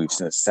music. We've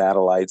sent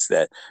satellites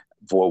that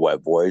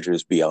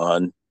Voyager's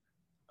beyond.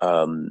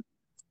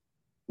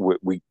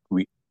 We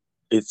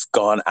it's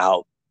gone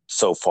out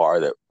so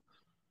far that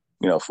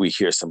if we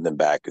hear something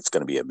back, it's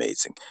going to be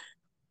amazing.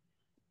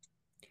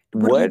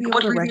 Would we be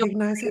able to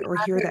recognize it or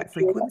hear that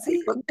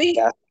frequency?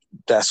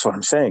 That's what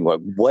I'm saying.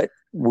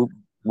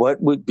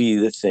 What would be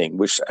the thing?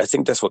 Which I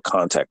think that's what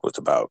Contact was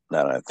about.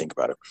 Now that I think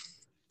about it,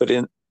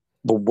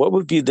 but what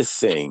would be the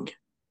thing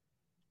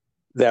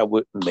that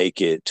would make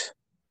it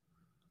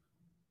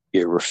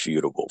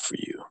irrefutable for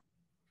you?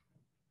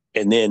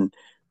 And then,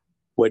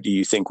 what do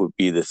you think would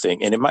be the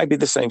thing? And it might be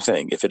the same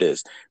thing. If it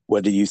is,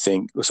 what do you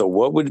think? So,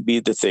 what would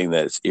be the thing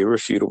that is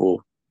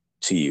irrefutable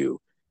to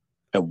you?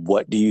 And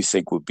what do you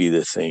think would be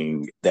the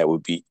thing that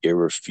would be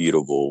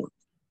irrefutable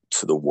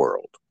to the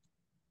world?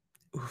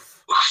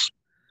 Oof.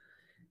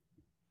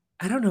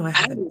 I don't know. I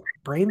have the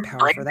brain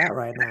power for that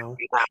right now.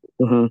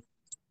 Mm-hmm.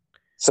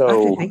 So I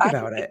can think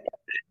about it.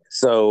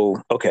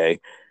 So, okay.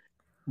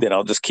 Then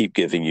I'll just keep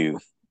giving you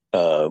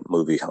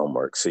movie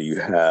homework. So you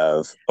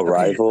have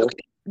Arrival. Okay.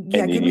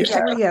 Yeah, give me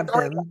 3 of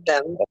them.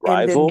 Arrival.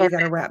 And then we got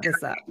to wrap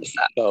this up.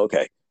 Oh,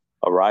 okay.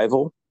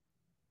 Arrival.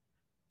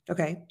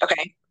 Okay.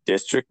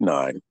 District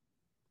 9.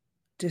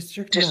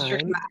 District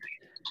 9.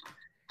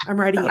 I'm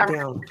writing it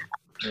down.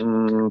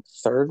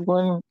 Third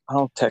one?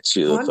 I'll text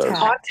you the third.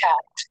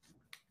 Contact.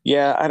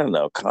 Yeah, I don't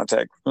know.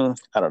 Contact. I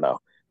don't know.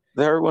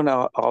 The third one,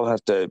 I'll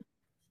have to.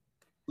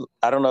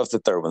 I don't know if the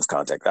third one's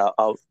Contact.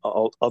 I'll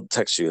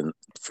text you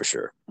for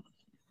sure.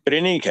 But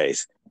in any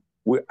case,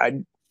 we'd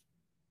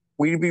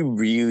be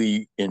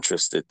really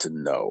interested to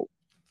know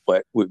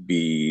what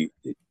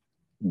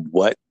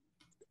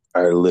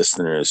our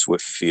listeners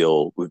would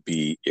feel would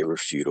be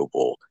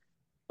irrefutable.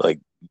 Like,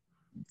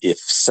 if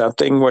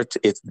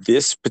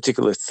this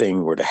particular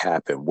thing were to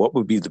happen, what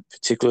would be the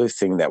particular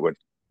thing that would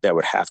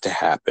have to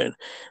happen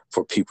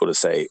for people to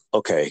say,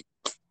 okay,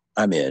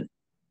 I'm in.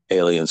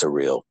 Aliens are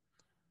real.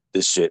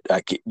 This shit,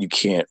 you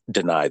can't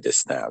deny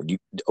this now.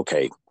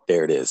 Okay,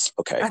 there it is.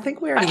 Okay. I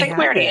think we already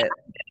have it.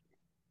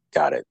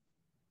 Got it.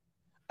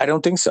 I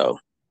don't think so.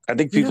 I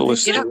think people are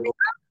still.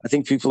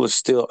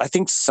 I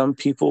think some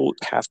people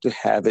have to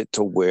have it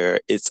to where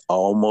it's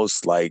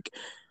almost like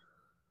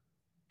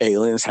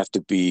aliens have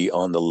to be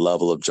on the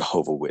level of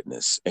Jehovah's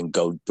Witness and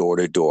go door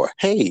to door.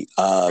 Hey,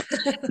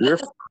 we're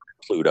from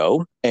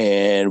Pluto,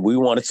 and we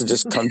wanted to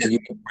just come to you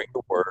and bring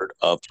the word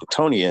of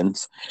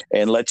Plutonians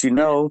and let you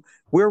know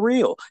we're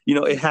real.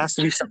 It has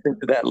to be something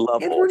to that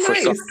level. And we're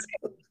nice.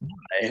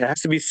 It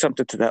has to be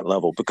something to that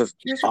level because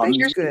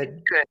you're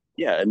good.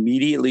 Yeah,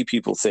 immediately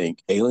people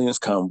think aliens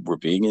come, we're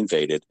being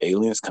invaded.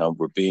 Aliens come,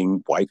 we're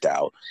being wiped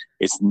out.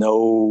 It's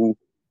no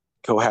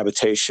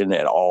cohabitation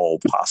at all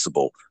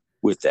possible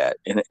with that.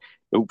 And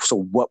so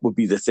what would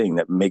be the thing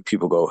that make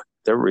people go,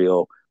 they're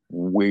real,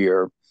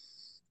 we're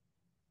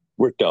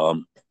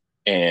dumb,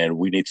 and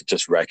we need to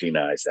just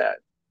recognize that.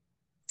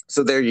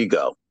 So there you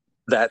go.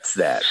 that's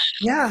that.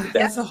 Yeah,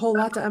 that's a whole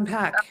lot to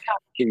unpack.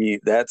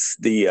 That's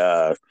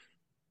the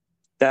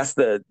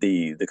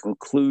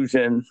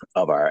conclusion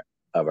of our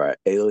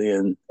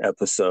alien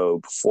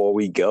episode. Before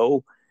we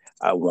go,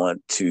 I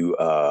want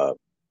to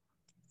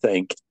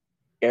thank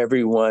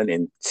everyone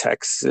in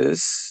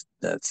Texas.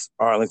 That's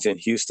Arlington,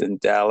 Houston,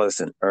 Dallas,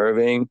 and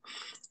Irving.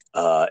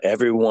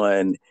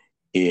 Everyone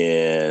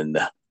in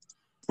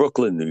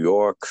Brooklyn, New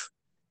York.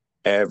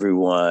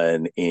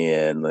 Everyone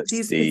in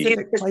These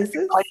specific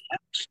places.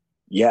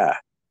 Yeah,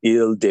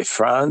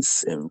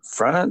 Ile-de-France in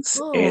France,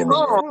 and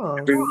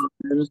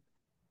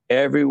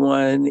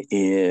everyone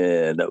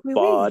in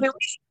Bad,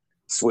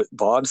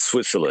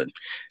 Switzerland.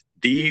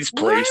 These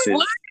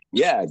places,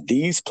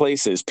 these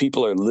places,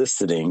 people are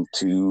listening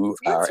to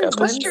our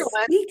episode.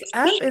 Speak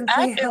up and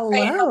say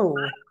hello.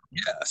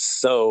 Yes.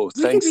 So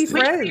we could be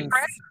friends.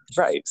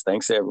 Right.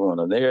 Thanks to everyone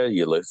on there.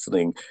 You're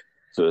listening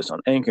to us on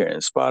Anchor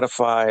and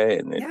Spotify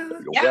and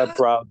your web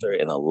browser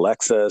and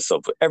Alexa.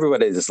 So for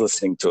everybody that's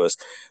listening to us,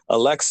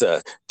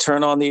 Alexa,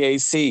 turn on the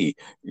AC.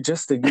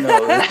 Just to, People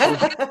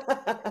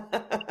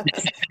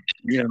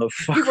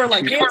are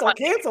like,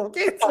 cancel.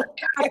 Damn it.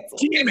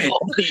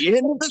 The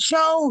end of the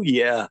show?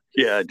 Yeah,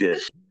 I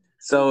did.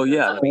 So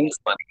thanks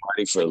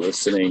everybody for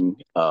listening.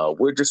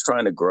 We're just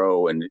trying to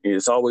grow, and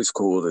it's always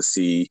cool to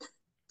see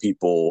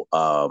people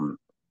from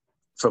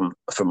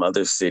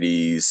other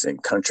cities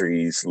and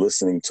countries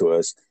listening to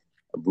us.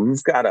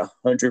 We've got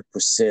 100%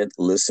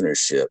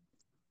 listenership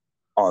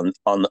on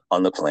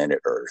the planet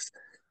Earth.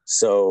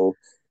 So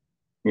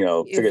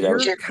if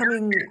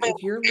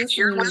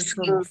you're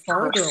listening from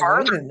farther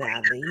away than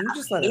that, then you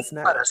just let us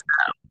know.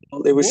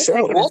 It was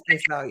take it as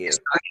face value.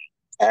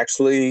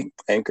 Actually,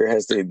 Anchor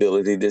has the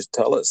ability to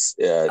tell us.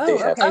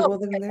 Well,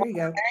 then there you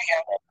go.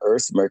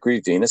 Earth, Mercury,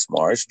 Venus,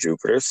 Mars,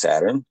 Jupiter,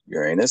 Saturn,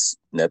 Uranus,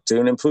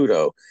 Neptune, and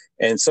Pluto.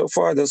 And so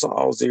far, those are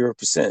all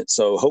 0%.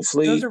 So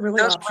hopefully, those are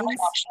really options.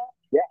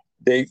 Yeah,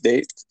 they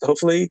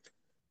hopefully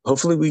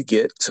we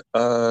get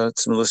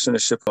some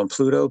listenership on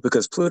Pluto,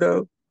 because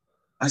Pluto,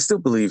 I still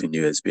believe in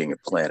you as being a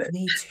planet.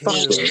 Me too.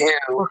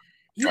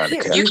 You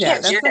can't do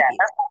that.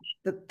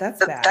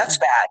 That's bad. That's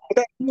bad.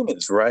 That's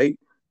humans, right?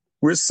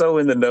 We're so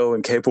in the know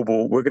and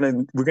capable. We're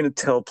gonna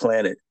tell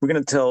planet. We're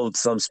gonna tell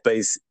some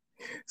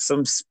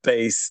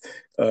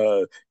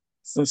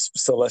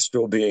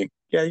celestial being.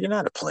 Yeah, you're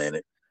not a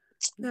planet.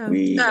 No,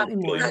 not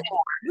anymore.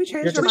 We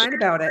changed our mind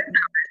about it.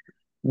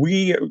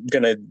 We are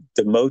gonna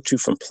demote you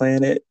from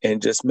planet and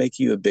just make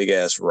you a big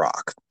ass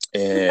rock.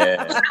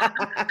 And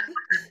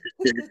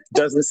it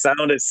doesn't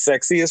sound as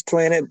sexy as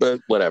planet,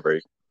 but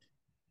whatever.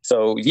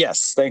 So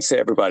yes, thanks to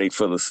everybody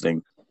for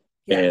listening.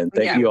 And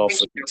thank you all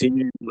for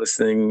continuing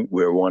listening.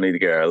 We're wanting to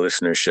get our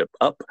listenership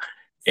up.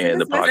 Send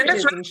and the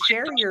podcast. And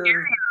share your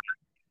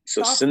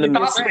send them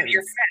with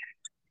your friends.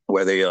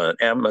 Whether you're on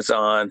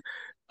Amazon,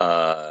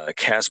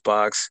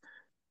 Castbox,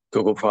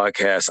 Google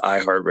Podcasts,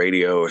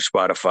 iHeartRadio, or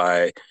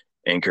Spotify,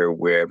 Anchor,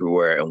 we're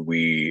everywhere. And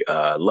we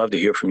love to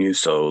hear from you.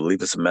 So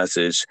leave us a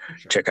message.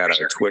 Check out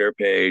our Twitter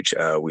page.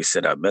 We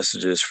send out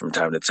messages from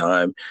time to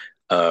time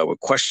with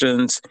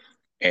questions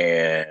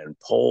and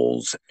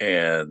polls,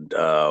 and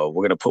we're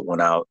going to put one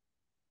out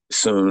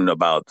soon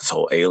about this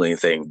whole alien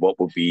thing. What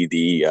would be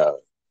the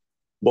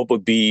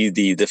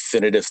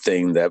definitive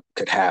thing that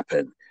could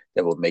happen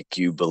that will make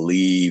you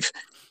believe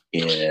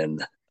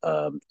in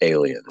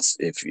aliens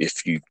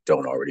if you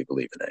don't already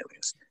believe in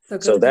aliens?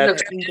 So that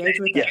engage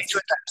with us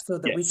so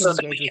that we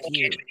can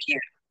engage with you.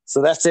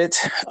 So that's it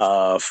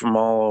from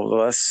all of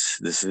us.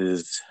 This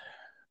is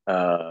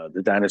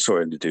the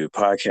Dinosaur and the Dude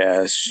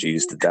podcast.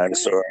 She's the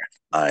dinosaur.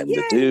 I'm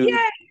the dude.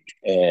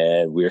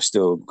 And we're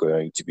still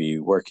going to be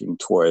working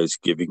towards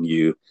giving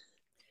you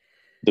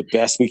the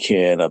best we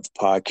can of the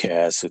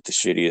podcast with the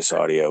shittiest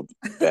audio,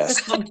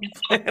 best,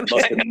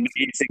 most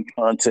amazing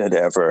content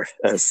ever.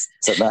 As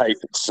tonight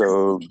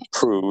show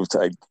proved,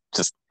 I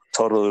just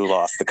totally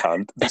lost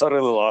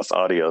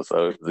audio.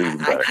 So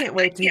I can't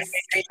wait to hear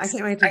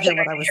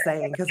what I was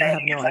saying, because I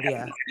have no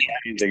idea.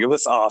 It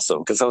was awesome,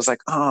 because I was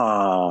like,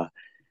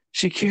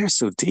 she cares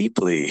so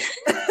deeply.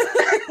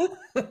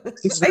 I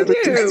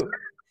do.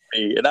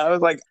 And I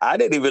was like, I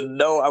didn't even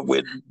know I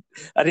went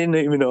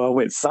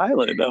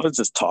silent. I was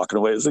just talking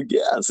away. I was like,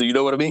 yeah. So you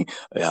know what I mean?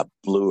 I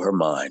blew her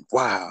mind.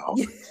 Wow.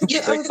 I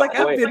was like,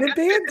 I've been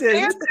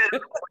abandoned.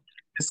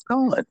 It's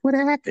gone. What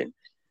happened?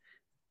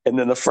 And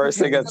then the first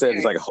thing I said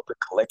is like, I hope I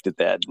collected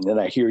that. And then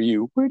I hear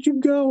you. Where'd you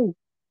go?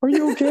 Are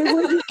you okay?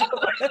 Where'd you go?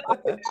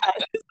 This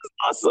is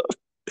awesome.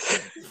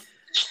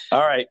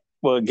 All right.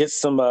 Well, get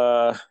some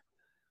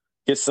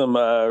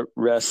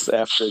rest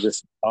after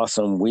this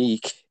awesome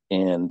week,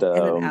 and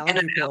an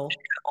allergy pill.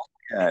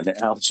 Yeah,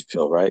 an allergy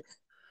pill, right?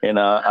 And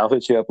I'll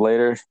hit you up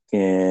later,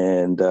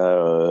 and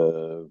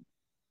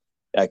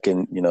I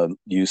can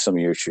use some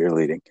of your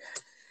cheerleading.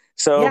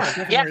 So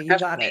definitely, you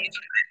got it.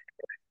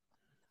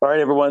 All right,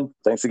 everyone.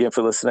 Thanks again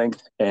for listening,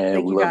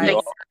 and we love you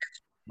all.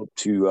 Hope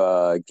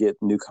to get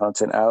new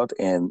content out,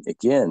 and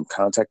again,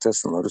 contact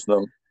us and let us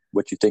know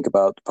what you think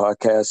about the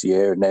podcast. Yeah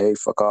or nay?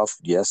 Fuck off.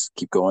 Yes.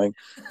 Keep going.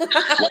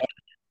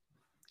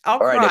 I'll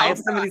All right, cry if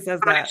somebody says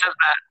that.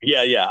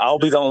 Yeah. I'll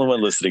be the only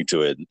one listening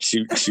to it.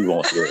 She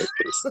won't hear it.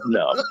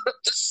 No,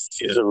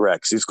 she's a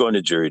wreck. She's going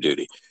to jury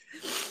duty.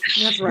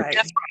 That's right.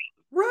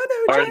 Run,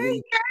 All OJ.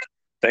 right.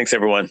 Thanks,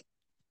 everyone.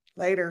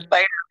 Later.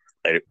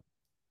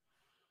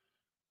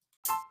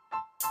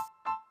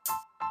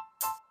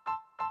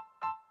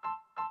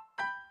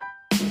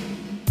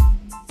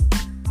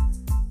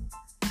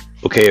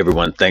 Okay,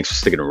 everyone. Thanks for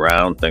sticking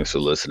around. Thanks for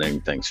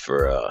listening. Thanks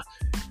for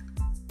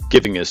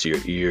giving us your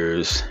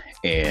ears.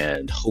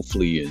 And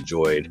hopefully you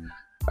enjoyed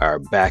our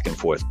back and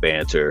forth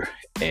banter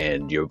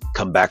and you'll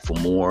come back for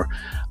more.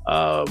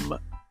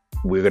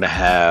 We're going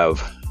to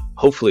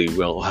hopefully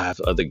we'll have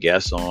other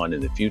guests on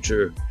in the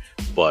future.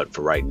 But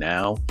for right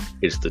now,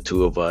 it's the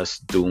two of us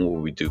doing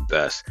what we do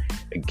best.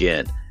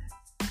 Again,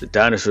 the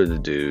Dinosaur and the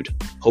Dude,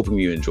 hoping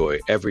you enjoy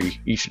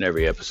each and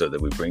every episode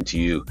that we bring to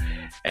you.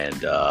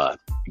 And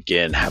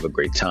again, have a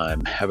great time.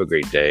 Have a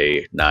great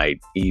day,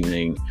 night,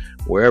 evening,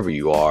 wherever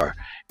you are.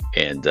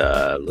 And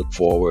look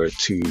forward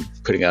to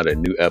putting out a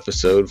new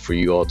episode for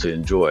you all to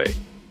enjoy.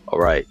 All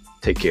right.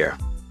 Take care.